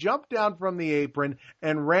frightened, he jumped down from the apron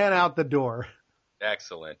and ran out the door.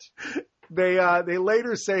 Excellent. They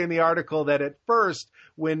later say in the article that at first,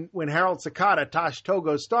 when Harold Sakata, Tosh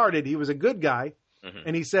Togo, started, he was a good guy, mm-hmm.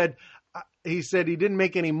 and he said he didn't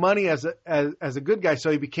make any money as a good guy, so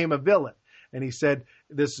he became a villain. And he said,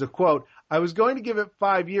 this is a quote, I was going to give it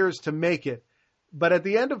 5 years to make it, but at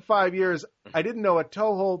the end of 5 years, I didn't know a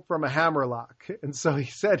toe hold from a hammerlock. And so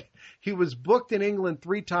he said he was booked in England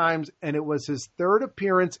 3 times, and it was his third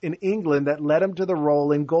appearance in England that led him to the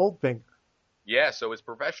role in Goldfinger. Yeah, so his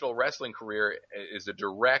professional wrestling career is a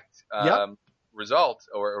direct result,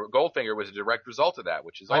 or Goldfinger was a direct result of that,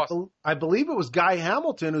 which is awesome. I believe it was Guy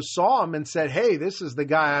Hamilton who saw him and said, hey, this is the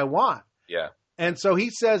guy I want. Yeah. And so he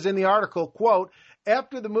says in the article, quote,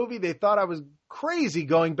 after the movie, they thought I was crazy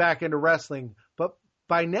going back into wrestling, but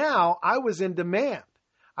by now I was in demand.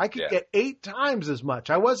 I could get 8 times as much.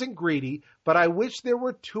 I wasn't greedy, but I wish there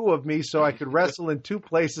were 2 of me so I could wrestle in 2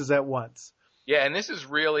 places at once. Yeah, and this is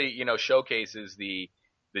really, showcases the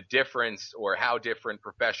difference or how different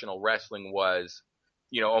professional wrestling was,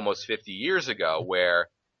 almost 50 years ago, where,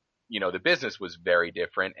 the business was very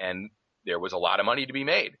different and there was a lot of money to be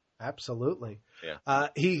made. Absolutely. Yeah.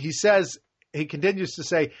 He continues to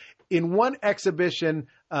say, in one exhibition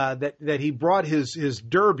that he brought his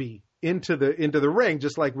derby into the ring,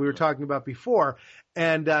 just like we were talking about before,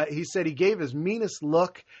 and he said he gave his meanest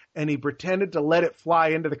look and he pretended to let it fly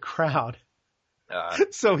into the crowd.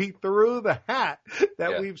 So he threw the hat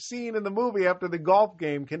that we've seen in the movie after the golf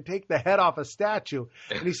game can take the head off a statue.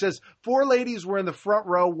 And he says, 4 ladies were in the front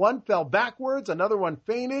row. One fell backwards. Another one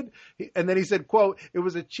fainted. And then he said, quote, it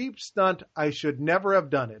was a cheap stunt. I should never have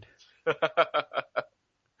done it.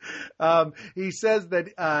 He says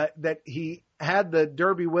that he had the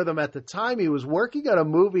derby with him at the time. He was working on a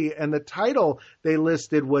movie, and the title they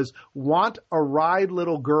listed was Want a Ride,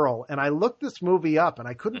 Little Girl. And I looked this movie up, and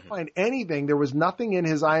I couldn't find anything. There was nothing in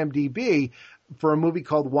his IMDb for a movie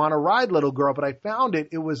called Want a Ride, Little Girl, but I found it.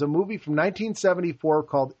 It was a movie from 1974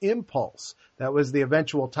 called Impulse. That was the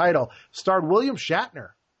eventual title. Starred William Shatner.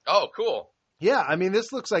 Oh, cool. Yeah, I mean,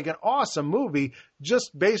 this looks like an awesome movie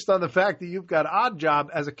just based on the fact that you've got Odd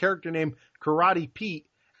Job as a character named Karate Pete,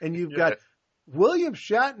 and you've got William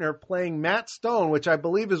Shatner playing Matt Stone, which I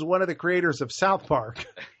believe is one of the creators of South Park.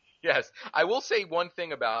 Yes. I will say one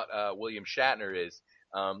thing about William Shatner is,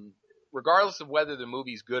 regardless of whether the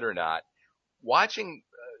movie's good or not, watching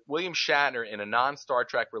William Shatner in a non-Star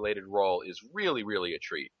Trek related role is really, really a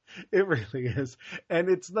treat. It really is. And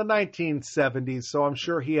it's the 1970s, so I'm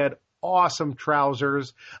sure he had awesome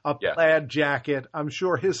trousers, a plaid jacket. I'm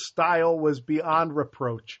sure his style was beyond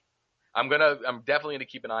reproach. I'm definitely going to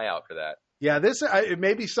keep an eye out for that. Yeah, it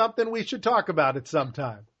may be something we should talk about at some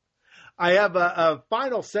time. I have a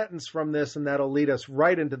final sentence from this, and that'll lead us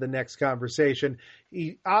right into the next conversation.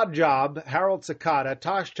 Odd Job, Harold Sakata,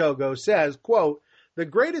 Tosh Togo says, quote, "The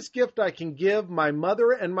greatest gift I can give my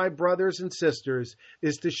mother and my brothers and sisters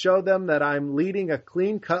is to show them that I'm leading a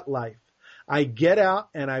clean-cut life. I get out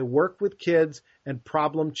and I work with kids and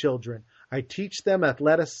problem children. I teach them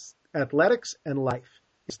athletics and life.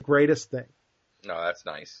 It's the greatest thing." No, that's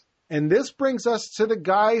nice. And this brings us to the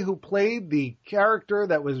guy who played the character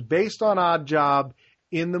that was based on Odd Job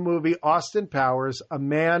in the movie Austin Powers, a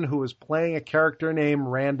man who was playing a character named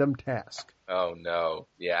Random Task. Oh, no.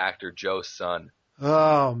 Yeah, actor Joe Son.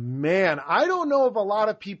 Oh, man. I don't know if a lot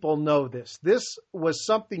of people know this. This was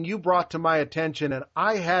something you brought to my attention, and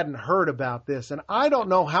I hadn't heard about this. And I don't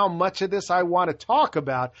know how much of this I want to talk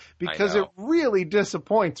about because it really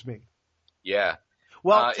disappoints me. Yeah.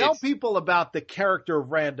 Well, tell people about the character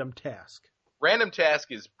of Random Task. Random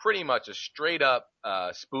Task is pretty much a straight-up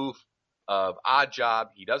spoof of Odd Job.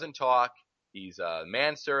 He doesn't talk. He's a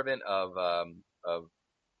manservant of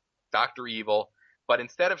Dr. Evil. But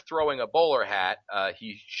instead of throwing a bowler hat,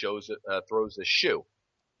 he throws a shoe.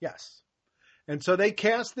 Yes. And so they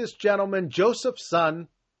cast this gentleman, Joseph Son,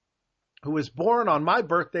 who was born on my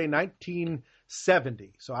birthday,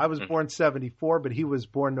 1970. So I was born 74, but he was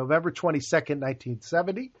born November 22nd,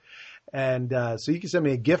 1970. And so you can send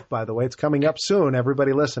me a gift, by the way. It's coming up soon,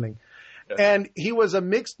 everybody listening. And he was a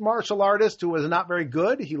mixed martial artist who was not very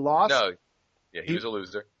good. He lost. No, yeah, he was a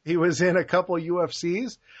loser. He was in a couple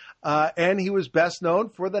UFCs. And he was best known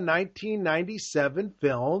for the 1997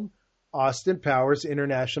 film Austin Powers,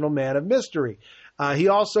 International Man of Mystery. He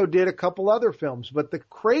also did a couple other films, but the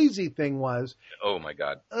crazy thing was... Oh, my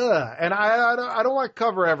God. And I don't want to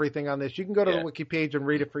cover everything on this. You can go to the wiki page and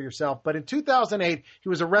read it for yourself. But in 2008, he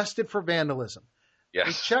was arrested for vandalism. Yes.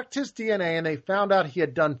 They checked his DNA, and they found out he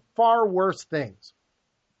had done far worse things.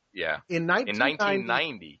 Yeah. In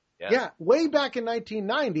 1990. Yeah, way back in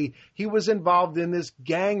 1990, he was involved in this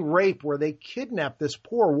gang rape where they kidnapped this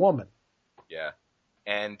poor woman. Yeah.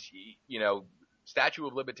 And, statute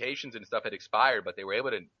of limitations and stuff had expired, but they were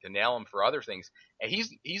able to nail him for other things. And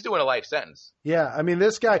he's doing a life sentence. Yeah, I mean,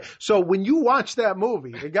 this guy. So when you watch that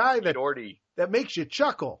movie, the guy that makes you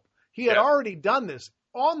chuckle, he had already done this.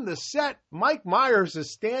 On the set, Mike Myers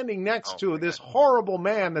is standing next to this horrible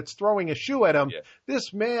man that's throwing a shoe at him. Yeah.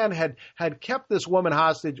 This man had kept this woman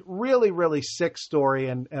hostage. Really, really sick story,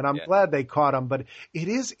 and I'm glad they caught him. But it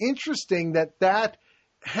is interesting that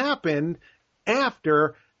happened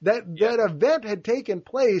after that event had taken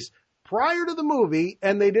place prior to the movie,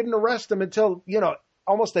 and they didn't arrest him until,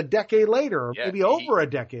 almost a decade later, or maybe over a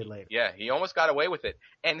decade later. Yeah, he almost got away with it.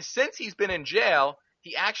 And since he's been in jail,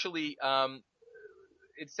 he actually...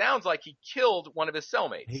 it sounds like he killed one of his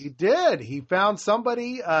cellmates. He did. He found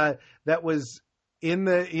somebody that was in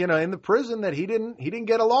the prison that he didn't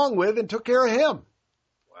get along with and took care of him.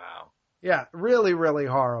 Wow. Yeah, really, really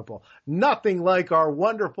horrible. Nothing like our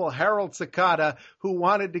wonderful Harold Sakata, who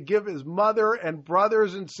wanted to give his mother and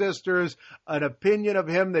brothers and sisters an opinion of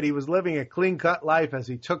him that he was living a clean-cut life as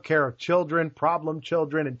he took care of children, problem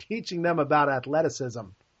children, and teaching them about athleticism.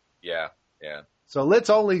 Yeah, yeah. So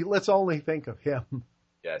let's only think of him.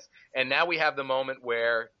 Yes. And now we have the moment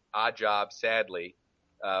where Odd Job, sadly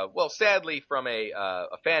from a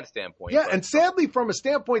fan standpoint. Yeah, and sadly from a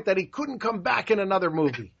standpoint that he couldn't come back in another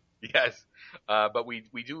movie. Yes. But we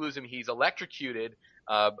do lose him. He's electrocuted.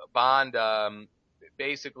 Bond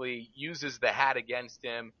basically uses the hat against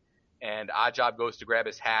him, and Odd Job goes to grab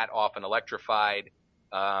his hat off an electrified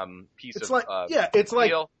piece of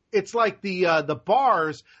steel. It's like the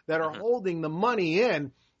bars that are holding the money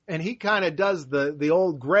in. And he kind of does the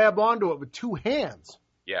old grab onto it with two hands.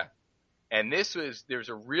 Yeah. And there's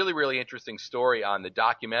a really, really interesting story on the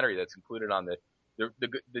documentary that's included on the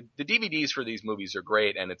DVDs for these movies are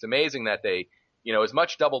great. And it's amazing that they, as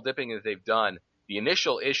much double dipping as they've done, the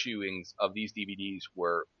initial issuings of these DVDs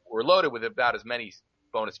were loaded with about as many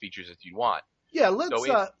bonus features as you'd want. Yeah,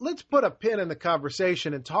 let's put a pin in the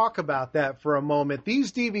conversation and talk about that for a moment.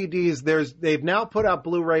 These DVDs, they've now put out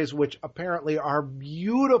Blu-rays, which apparently are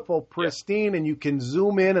beautiful, pristine, and you can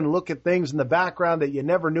zoom in and look at things in the background that you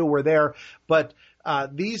never knew were there. But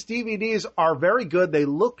these DVDs are very good. They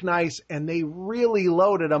look nice, and they really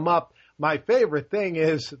loaded them up. My favorite thing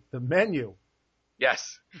is the menu.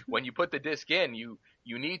 Yes. When you put the disc in, you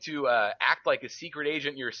need to act like a secret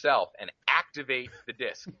agent yourself and activate the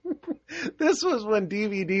disc. This was when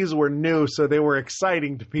DVDs were new, so they were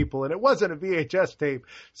exciting to people, and it wasn't a VHS tape,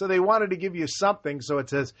 so they wanted to give you something. So it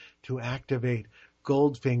says, to activate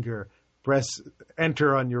Goldfinger, press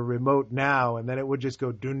enter on your remote now, and then it would just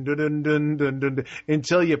go dun dun dun dun dun dun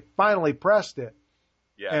until you finally pressed it.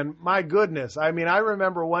 Yeah. And my goodness, I mean, I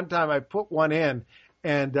remember one time I put one in,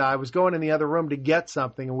 and I was going in the other room to get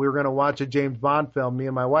something, and we were going to watch a James Bond film, me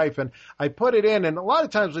and my wife, and I put it in, and a lot of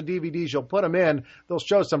times with DVDs, you'll put them in, they'll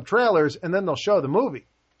show some trailers, and then they'll show the movie.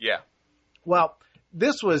 Yeah. Well,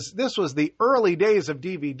 this was the early days of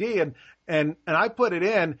DVD, and I put it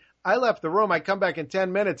in. I left the room. I come back in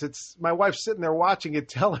 10 minutes. It's my wife's sitting there watching it,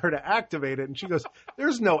 tell her to activate it. And she goes,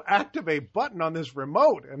 there's no activate button on this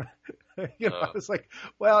remote. And, I was like,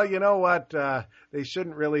 well, you know what? They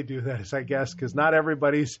shouldn't really do this, I guess, because not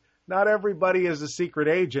everybody is a secret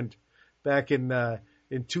agent back in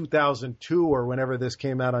 2002 or whenever this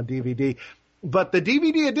came out on DVD. But the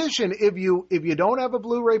DVD edition, if you don't have a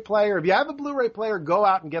Blu-ray player, if you have a Blu-ray player, go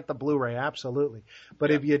out and get the Blu-ray, absolutely.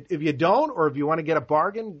 But if you don't, or if you want to get a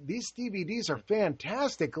bargain, these DVDs are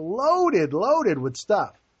fantastic, loaded with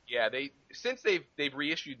stuff. Yeah, since they've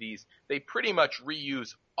reissued these, they pretty much reuse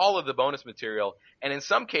all of the bonus material, and in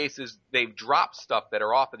some cases they've dropped stuff that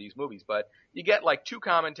are off of these movies. But you get like 2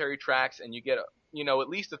 commentary tracks, and you get at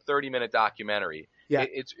least a 30-minute documentary. Yeah.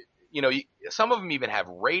 Some of them even have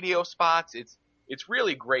radio spots. It's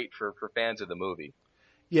really great for fans of the movie.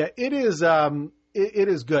 Yeah, it is. It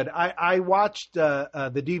is good. I watched the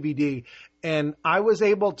DVD, and I was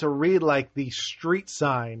able to read like the street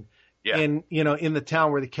sign in the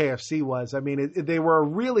town where the KFC was. I mean, they were a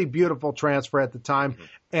really beautiful transfer at the time,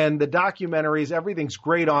 and the documentaries, everything's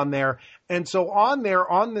great on there. And so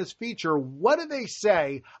on this feature, what do they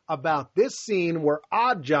say about this scene where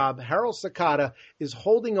Oddjob, Harold Sakata, is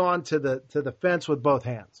holding on to the fence with both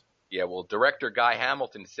hands? Yeah, well, director Guy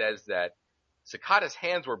Hamilton says that Sakata's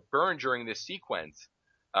hands were burned during this sequence.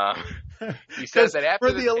 He says that after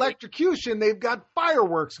for the electrocution, they've got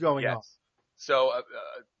fireworks going on. So,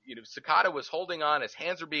 Sakata was holding on, his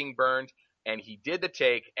hands were being burned, and he did the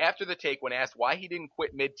take. After the take, when asked why he didn't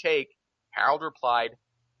quit mid-take, Harold replied,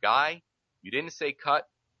 "Guy, you didn't say cut,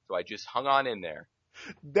 so I just hung on in there."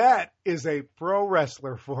 That is a pro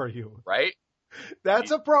wrestler for you. Right?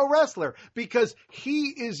 That's a pro wrestler, because he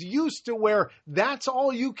is used to where that's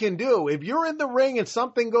all you can do. If you're in the ring and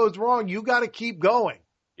something goes wrong, you got to keep going.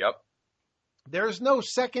 Yep. There's no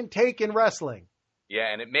second take in wrestling. Yeah,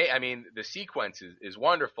 and the sequence is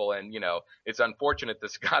wonderful, and, it's unfortunate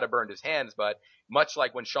that Sakata burned his hands, but much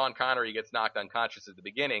like when Sean Connery gets knocked unconscious at the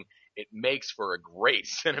beginning, it makes for a great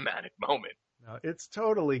cinematic moment. No, it's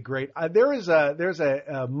totally great. There's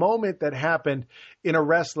a moment that happened in a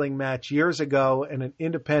wrestling match years ago, in an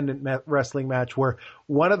independent wrestling match, where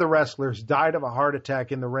one of the wrestlers died of a heart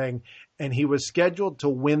attack in the ring, and he was scheduled to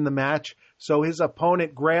win the match. So his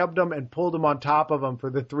opponent grabbed him and pulled him on top of him for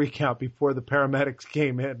the 3 count before the paramedics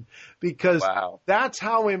came in, because that's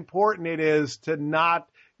how important it is to not,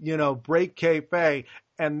 break kayfabe.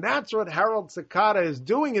 And that's what Harold Sakata is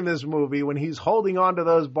doing in this movie when he's holding on to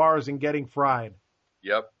those bars and getting fried.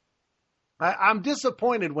 Yep. I'm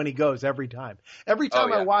disappointed when he goes every time. Every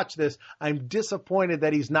time I watch this, I'm disappointed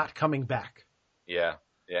that he's not coming back. Yeah.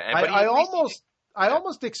 Yeah. And, I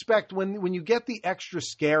almost expect when you get the extra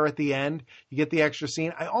scare at the end, you get the extra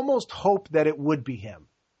scene, I almost hope that it would be him.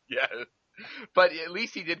 Yeah. But at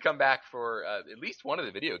least he did come back for at least one of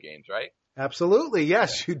the video games, right? Absolutely.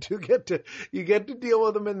 Yes, you do get to deal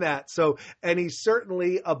with him in that. So, and he's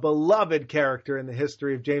certainly a beloved character in the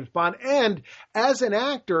history of James Bond. And as an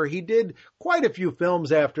actor, he did quite a few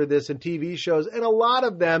films after this and TV shows, and a lot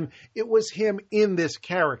of them, it was him in this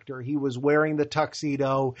character. He was wearing the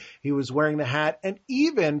tuxedo, he was wearing the hat, and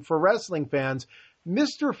even for wrestling fans,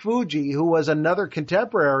 Mr. Fuji, who was another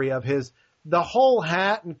contemporary of his, the whole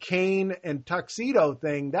hat and cane and tuxedo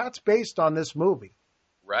thing, that's based on this movie.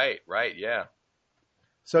 Right, yeah.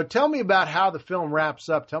 So tell me about how the film wraps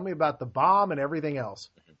up. Tell me about the bomb and everything else.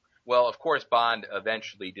 Well, of course, Bond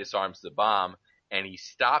eventually disarms the bomb, and he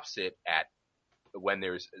stops it at when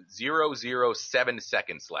there's 0.07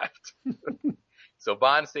 seconds left. So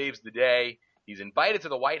Bond saves the day. He's invited to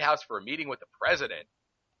the White House for a meeting with the president.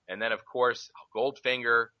 And then, of course,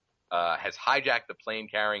 Goldfinger has hijacked the plane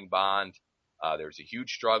carrying Bond. There's a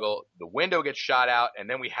huge struggle. The window gets shot out, and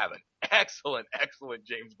then we have an excellent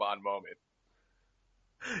James Bond moment.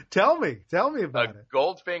 Tell me about it.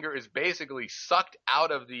 Goldfinger is basically sucked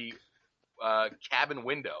out of the cabin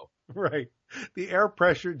window. Right. The air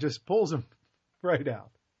pressure just pulls him right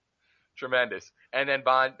out. Tremendous. And then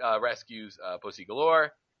Bond rescues Pussy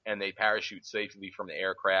Galore, and they parachute safely from the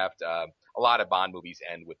aircraft. A lot of Bond movies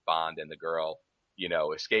end with Bond and the girl,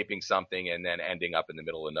 escaping something and then ending up in the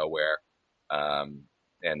middle of nowhere,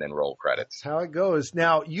 and then roll credits. That's how it goes.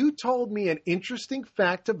 Now, you told me an interesting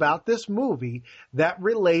fact about this movie that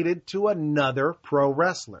related to another pro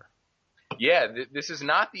wrestler. Yeah, this is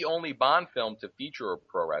not the only Bond film to feature a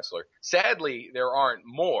pro wrestler. Sadly, there aren't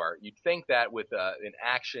more. You'd think that with an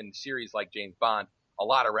action series like James Bond, a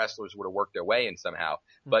lot of wrestlers would have worked their way in somehow.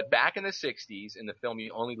 But back in the 60s, in the film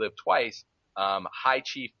You Only Live Twice, High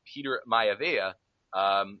Chief Peter Maivia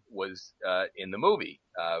was in the movie.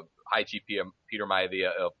 High Chief Peter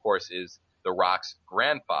Maivia, of course, is The Rock's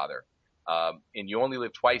grandfather. In You Only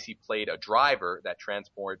Live Twice, he played a driver that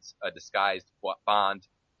transports a disguised Bond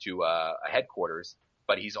to a headquarters.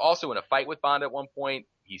 But he's also in a fight with Bond at one point.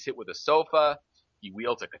 He's hit with a sofa. He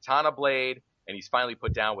wields a katana blade. And he's finally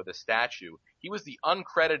put down with a statue. He was the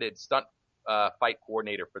uncredited stunt fight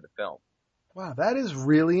coordinator for the film. Wow, that is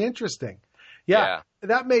really interesting. Yeah,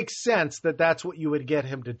 that makes sense that's what you would get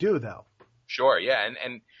him to do, though. Sure, yeah.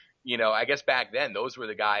 And I guess back then, those were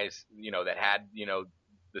the guys, that had,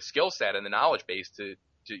 the skill set and the knowledge base to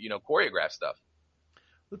choreograph stuff.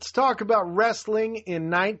 Let's talk about wrestling in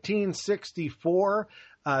 1964.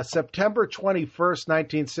 September 21st,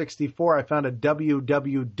 1964, I found a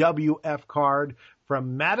WWF card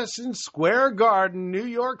from Madison Square Garden, New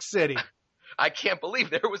York City. I can't believe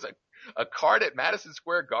there was a card at Madison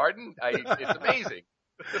Square Garden. It's amazing.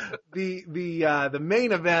 The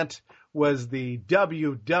main event was the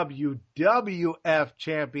WWF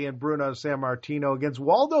champion Bruno Sammartino against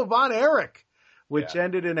Waldo Von Erich, which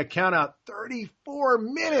ended in a countout 34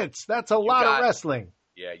 minutes. That's a lot of wrestling.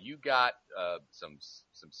 Yeah, you got some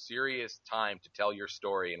serious time to tell your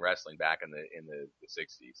story in wrestling back in the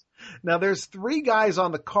 60s. Now, there's three guys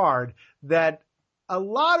on the card that a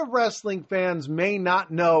lot of wrestling fans may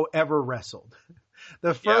not know ever wrestled.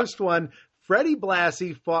 The first one, Freddie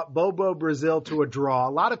Blassie fought Bobo Brazil to a draw.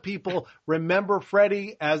 A lot of people remember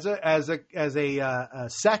Freddie as a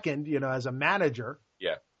second, as a manager.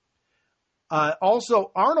 Yeah.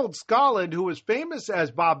 Also, Arnold Skolin, who was famous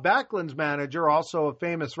as Bob Backlund's manager, also a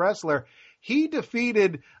famous wrestler, he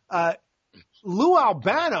defeated Lou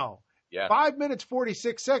Albano. 5 minutes,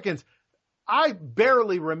 46 seconds. I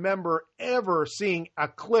barely remember ever seeing a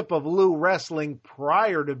clip of Lou wrestling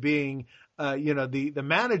prior to being, the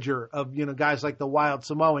manager of, guys like the Wild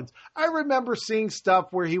Samoans. I remember seeing stuff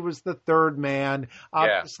where he was the third man.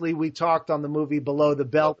 Obviously, we talked on the movie Below the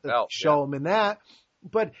Belt that show him in that.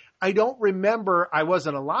 But I don't remember, I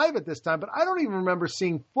wasn't alive at this time, but I don't even remember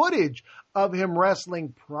seeing footage of him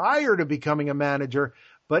wrestling prior to becoming a manager.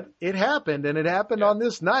 But it happened, and it happened on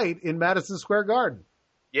this night in Madison Square Garden.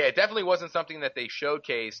 Yeah, it definitely wasn't something that they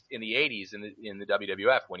showcased in the 80s in the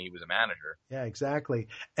WWF when he was a manager. Yeah, exactly.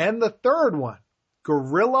 And the third one,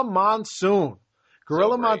 Gorilla Monsoon.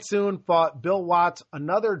 Gorilla Monsoon fought Bill Watts,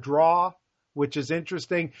 another draw, which is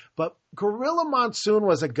interesting. But Gorilla Monsoon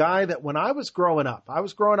was a guy that when I was growing up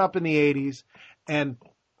in the 80s, and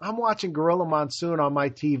I'm watching Gorilla Monsoon on my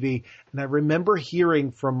TV, and I remember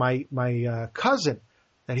hearing from my cousin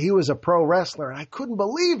that he was a pro wrestler, and I couldn't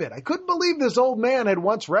believe it. I couldn't believe this old man had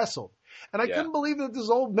once wrestled. And I couldn't believe that this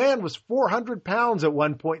old man was 400 pounds at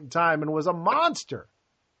one point in time and was a monster.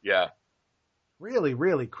 Yeah. Really,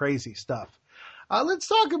 really crazy stuff. Let's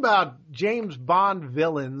talk about James Bond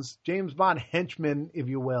villains, James Bond henchmen, if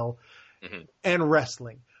you will, and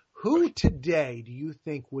wrestling. Who today do you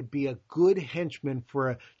think would be a good henchman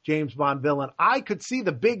for a James Bond villain? I could see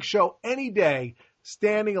the Big Show any day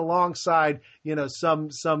standing alongside, some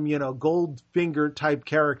Goldfinger type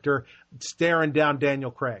character staring down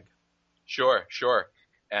Daniel Craig. Sure.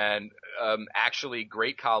 And actually,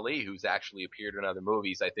 Great Khali, who's actually appeared in other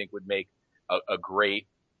movies, I think would make a great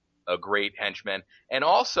henchman. And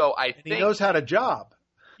also, I think he knows how to job.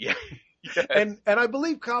 Yeah. Yes. And I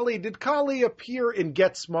believe did Khali appear in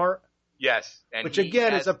Get Smart? Yes. And which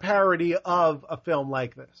again is a parody of a film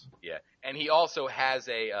like this. Yeah. And he also has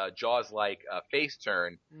a Jaws-like face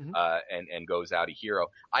turn and goes out a hero.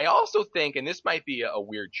 I also think, and this might be a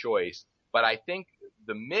weird choice, but I think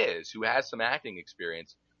The Miz, who has some acting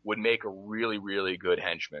experience, would make a really, really good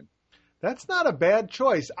henchman. That's not a bad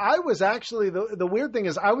choice. I was actually, the weird thing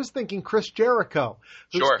is I was thinking Chris Jericho,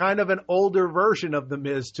 who's kind of an older version of The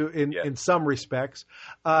Miz in some respects.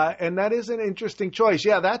 And that is an interesting choice.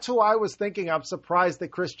 Yeah, that's who I was thinking. I'm surprised that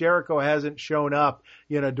Chris Jericho hasn't shown up,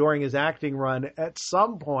 during his acting run at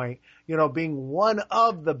some point, being one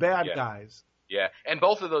of the bad guys. Yeah. And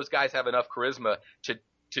both of those guys have enough charisma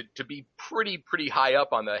to be pretty high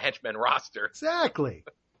up on the henchman roster. Exactly.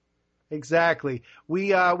 Exactly.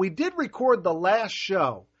 We did record the last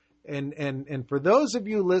show. And for those of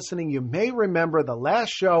you listening, you may remember the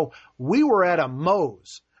last show we were at a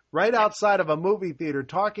Moe's right outside of a movie theater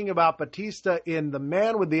talking about Batista in The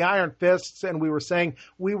Man with the Iron Fists, and we were saying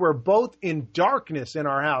we were both in darkness in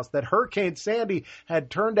our house, that Hurricane Sandy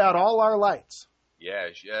had turned out all our lights. Yeah,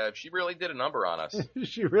 she really did a number on us.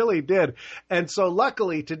 She really did. And so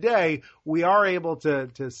luckily today we are able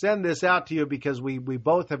to send this out to you because we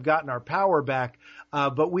both have gotten our power back.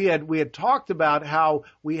 But we had talked about how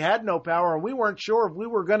we had no power and we weren't sure if we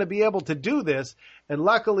were going to be able to do this. And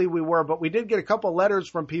luckily we were, but we did get a couple letters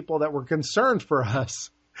from people that were concerned for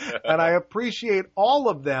us. And I appreciate all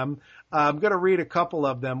of them. I'm going to read a couple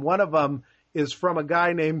of them. One of them is from a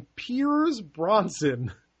guy named Piers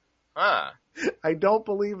Bronson. Huh. I don't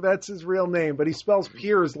believe that's his real name, but he spells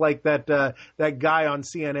Piers like that guy on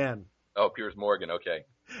CNN. Oh, Piers Morgan, okay.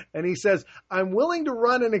 And he says, I'm willing to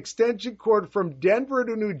run an extension cord from Denver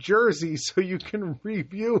to New Jersey so you can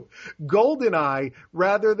review GoldenEye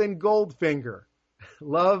rather than Goldfinger.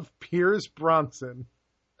 Love, Piers Bronson.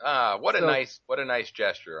 What a nice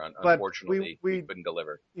gesture. Unfortunately, we couldn't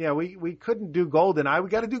deliver. Yeah, we couldn't do GoldenEye. We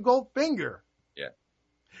got to do Goldfinger. Yeah.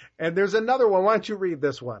 And there's another one. Why don't you read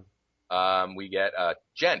this one? We get,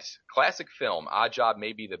 Gents, classic film. Oddjob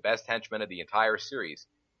may be the best henchman of the entire series.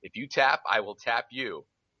 If you tap, I will tap you.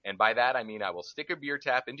 And by that, I mean I will stick a beer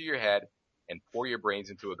tap into your head and pour your brains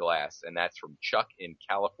into a glass. And that's from Chuck in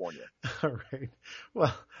California. All right.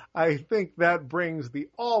 Well, I think that brings the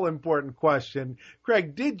all-important question.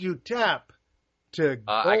 Craig, did you tap to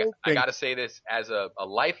Goldfinger? I got to say this, as a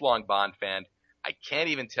lifelong Bond fan, I can't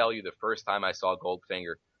even tell you the first time I saw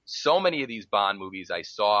Goldfinger. So many of these Bond movies I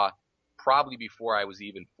saw probably before I was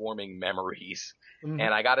even forming memories. Mm-hmm.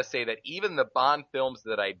 And I got to say that even the Bond films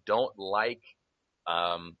that I don't like,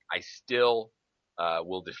 I still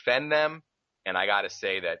will defend them. And I got to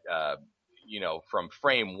say that, from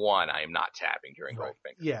frame one, I am not tapping during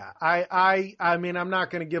Goldfinger. Yeah, I mean, I'm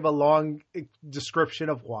not going to give a long description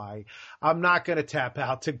of why. I'm not going to tap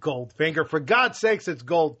out to Goldfinger. For God's sakes, it's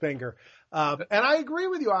Goldfinger. And I agree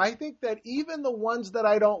with you. I think that even the ones that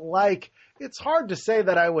I don't like, it's hard to say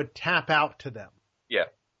that I would tap out to them. Yeah.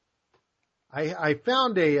 I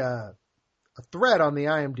found a thread on the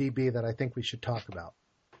IMDb that I think we should talk about.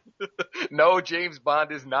 No, James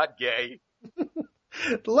Bond is not gay.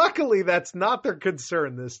 Luckily, that's not their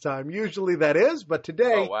concern this time. Usually that is, but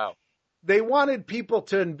today they wanted people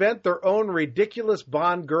to invent their own ridiculous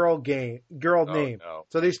Bond girl name. No.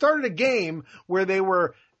 So they started a game where they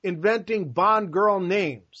were inventing Bond girl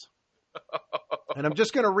names. And I'm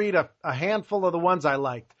just going to read a handful of the ones I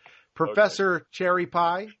liked. Professor Cherry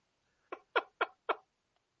Pie,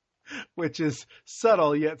 which is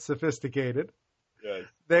subtle yet sophisticated. Yes.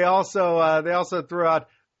 They also threw out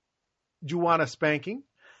Juana Spanking.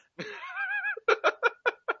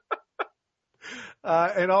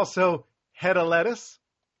 And also Head of Lettuce.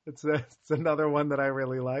 It's another one that I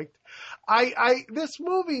really liked. This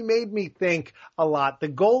movie made me think a lot. The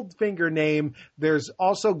Goldfinger name, there's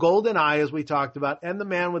also GoldenEye, as we talked about, and The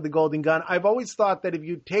Man with the Golden Gun. I've always thought that if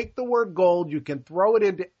you take the word gold, you can throw it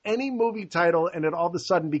into any movie title and it all of a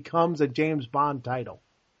sudden becomes a James Bond title.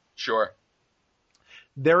 Sure.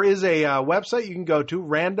 There is a website you can go to,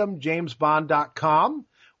 randomjamesbond.com,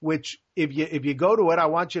 which if you go to it, I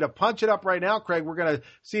want you to punch it up right now, Craig. We're going to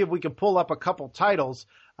see if we can pull up a couple titles.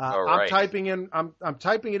 Right. I'm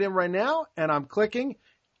typing it in right now, and I'm clicking,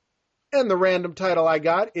 and the random title I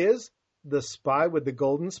got is The Spy with the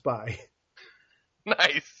Golden Spy.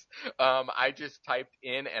 Nice. I just typed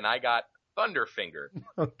in, and I got Thunderfinger.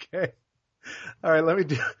 Okay. All right.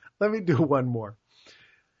 Let me do one more.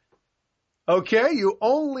 Okay, You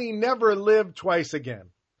Only Never Live Twice Again.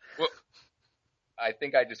 Well, I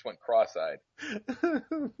think I just went cross-eyed.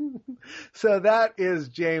 So that is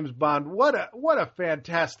James Bond. What a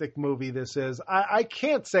fantastic movie this is. I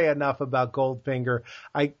can't say enough about Goldfinger.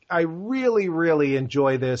 I really, really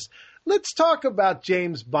enjoy this. Let's talk about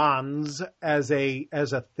James Bonds as a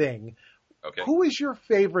thing. Okay. Who is your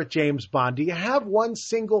favorite James Bond? Do you have one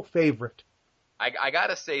single favorite? I got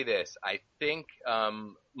to say this. I think,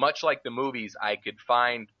 much like the movies, I could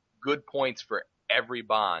find good points for every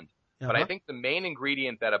Bond. Uh-huh. But I think the main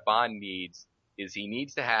ingredient that a Bond needs is he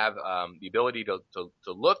needs to have the ability to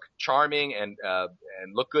look charming and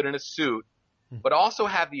look good in a suit, but also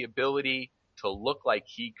have the ability to look like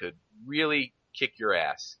he could really kick your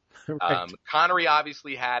ass. Right. Connery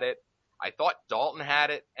obviously had it. I thought Dalton had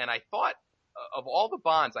it. And I thought, of all the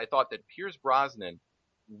Bonds, I thought that Pierce Brosnan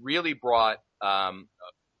really brought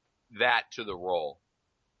that to the role.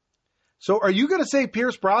 So are you going to say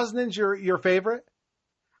Pierce Brosnan's your favorite?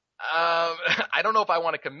 I don't know if I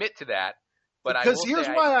want to commit to that, but because here's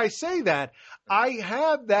why I say that. I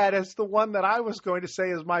have that as the one that I was going to say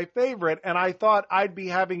is my favorite, and I thought I'd be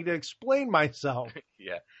having to explain myself.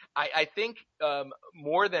 Yeah. I think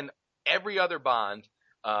more than every other Bond,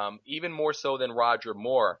 even more so than Roger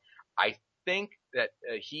Moore, I think that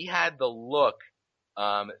he had the look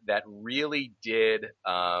that really did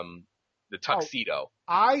the tuxedo.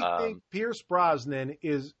 I think Pierce Brosnan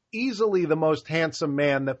is easily the most handsome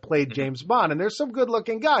man that played James Bond. And there's some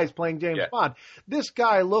good-looking guys playing James Bond. This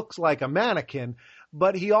guy looks like a mannequin,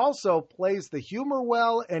 but he also plays the humor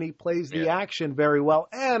well, and he plays the action very well.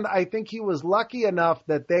 And I think he was lucky enough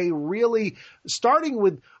that they really, starting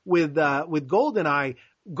with GoldenEye,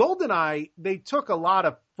 they took a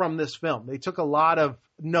lot from this film. They took a lot of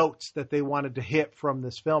notes that they wanted to hit from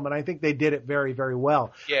this film, and I think they did it very, very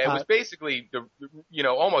well. Yeah, it was basically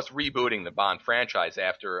almost rebooting the Bond franchise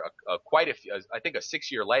after quite a few, I think a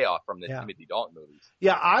 6-year layoff from the Timothy Dalton movies.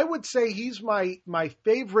 Yeah, I would say he's my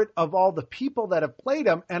favorite of all the people that have played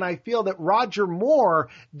him, and I feel that Roger Moore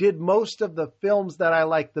did most of the films that I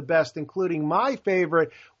like the best, including my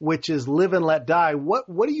favorite, which is Live and Let Die. What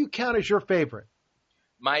do you count as your favorite?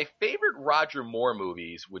 My favorite Roger Moore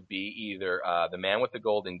movies would be either The Man with the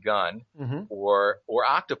Golden Gun or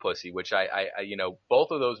Octopussy, which I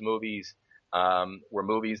both of those movies were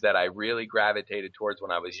movies that I really gravitated towards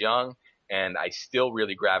when I was young, and I still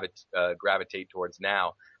really gravitate towards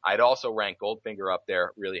now. I'd also rank Goldfinger up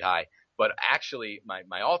there really high, but actually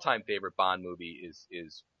my all-time favorite Bond movie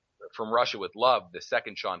is From Russia with Love, the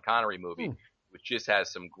second Sean Connery movie, which just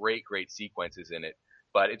has some great sequences in it.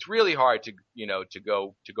 But it's really hard to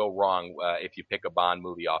go wrong if you pick a Bond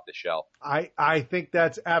movie off the shelf. I think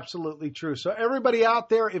that's absolutely true. So everybody out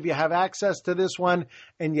there, if you have access to this one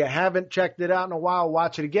and you haven't checked it out in a while,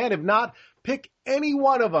 watch it again. If not, pick any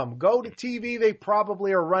one of them. Go to TV. They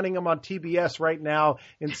probably are running them on TBS right now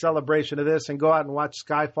in celebration of this, and go out and watch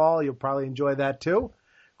Skyfall. You'll probably enjoy that too.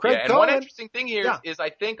 Craig and Cohen. One interesting thing here is I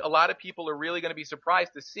think a lot of people are really going to be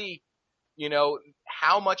surprised to see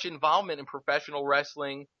how much involvement in professional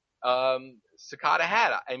wrestling Sakata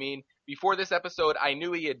had. I mean, before this episode, I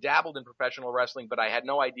knew he had dabbled in professional wrestling, but I had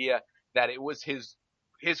no idea that it was his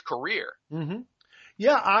career. Mm-hmm.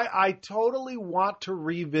 Yeah, I totally want to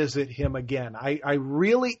revisit him again. I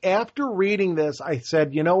really, after reading this, I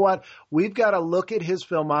said, you know what? We've got to look at his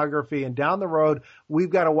filmography, and down the road, we've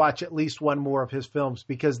got to watch at least one more of his films,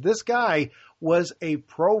 because this guy was a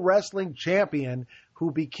pro wrestling champion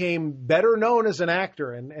who became better known as an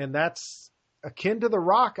actor, and that's akin to The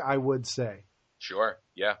Rock, I would say. Sure,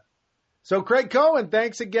 yeah. So, Craig Cohen,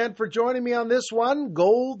 thanks again for joining me on this one,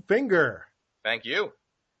 Goldfinger. Thank you.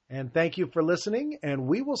 And thank you for listening, and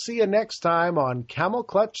we will see you next time on Camel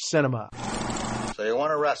Clutch Cinema. So you want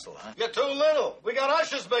to wrestle, huh? You're too little. We got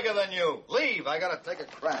ushers bigger than you. Leave. I got to take a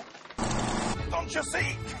crap. Don't you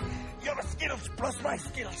see? Your skills plus my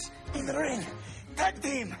skills in the ring. Tag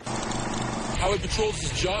team. Highway Patrol, this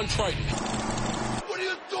is John Triton. What are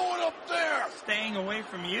you doing up there? Staying away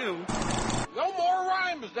from you. No more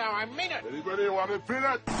rhymes now, I mean it. Anybody want a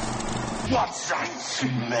peanut? What's that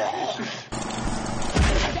smell?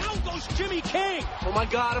 Down goes Jimmy King. Oh my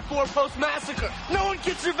God, a 4-post massacre. No one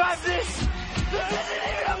can survive this. This isn't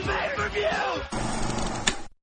even a pay-per-view.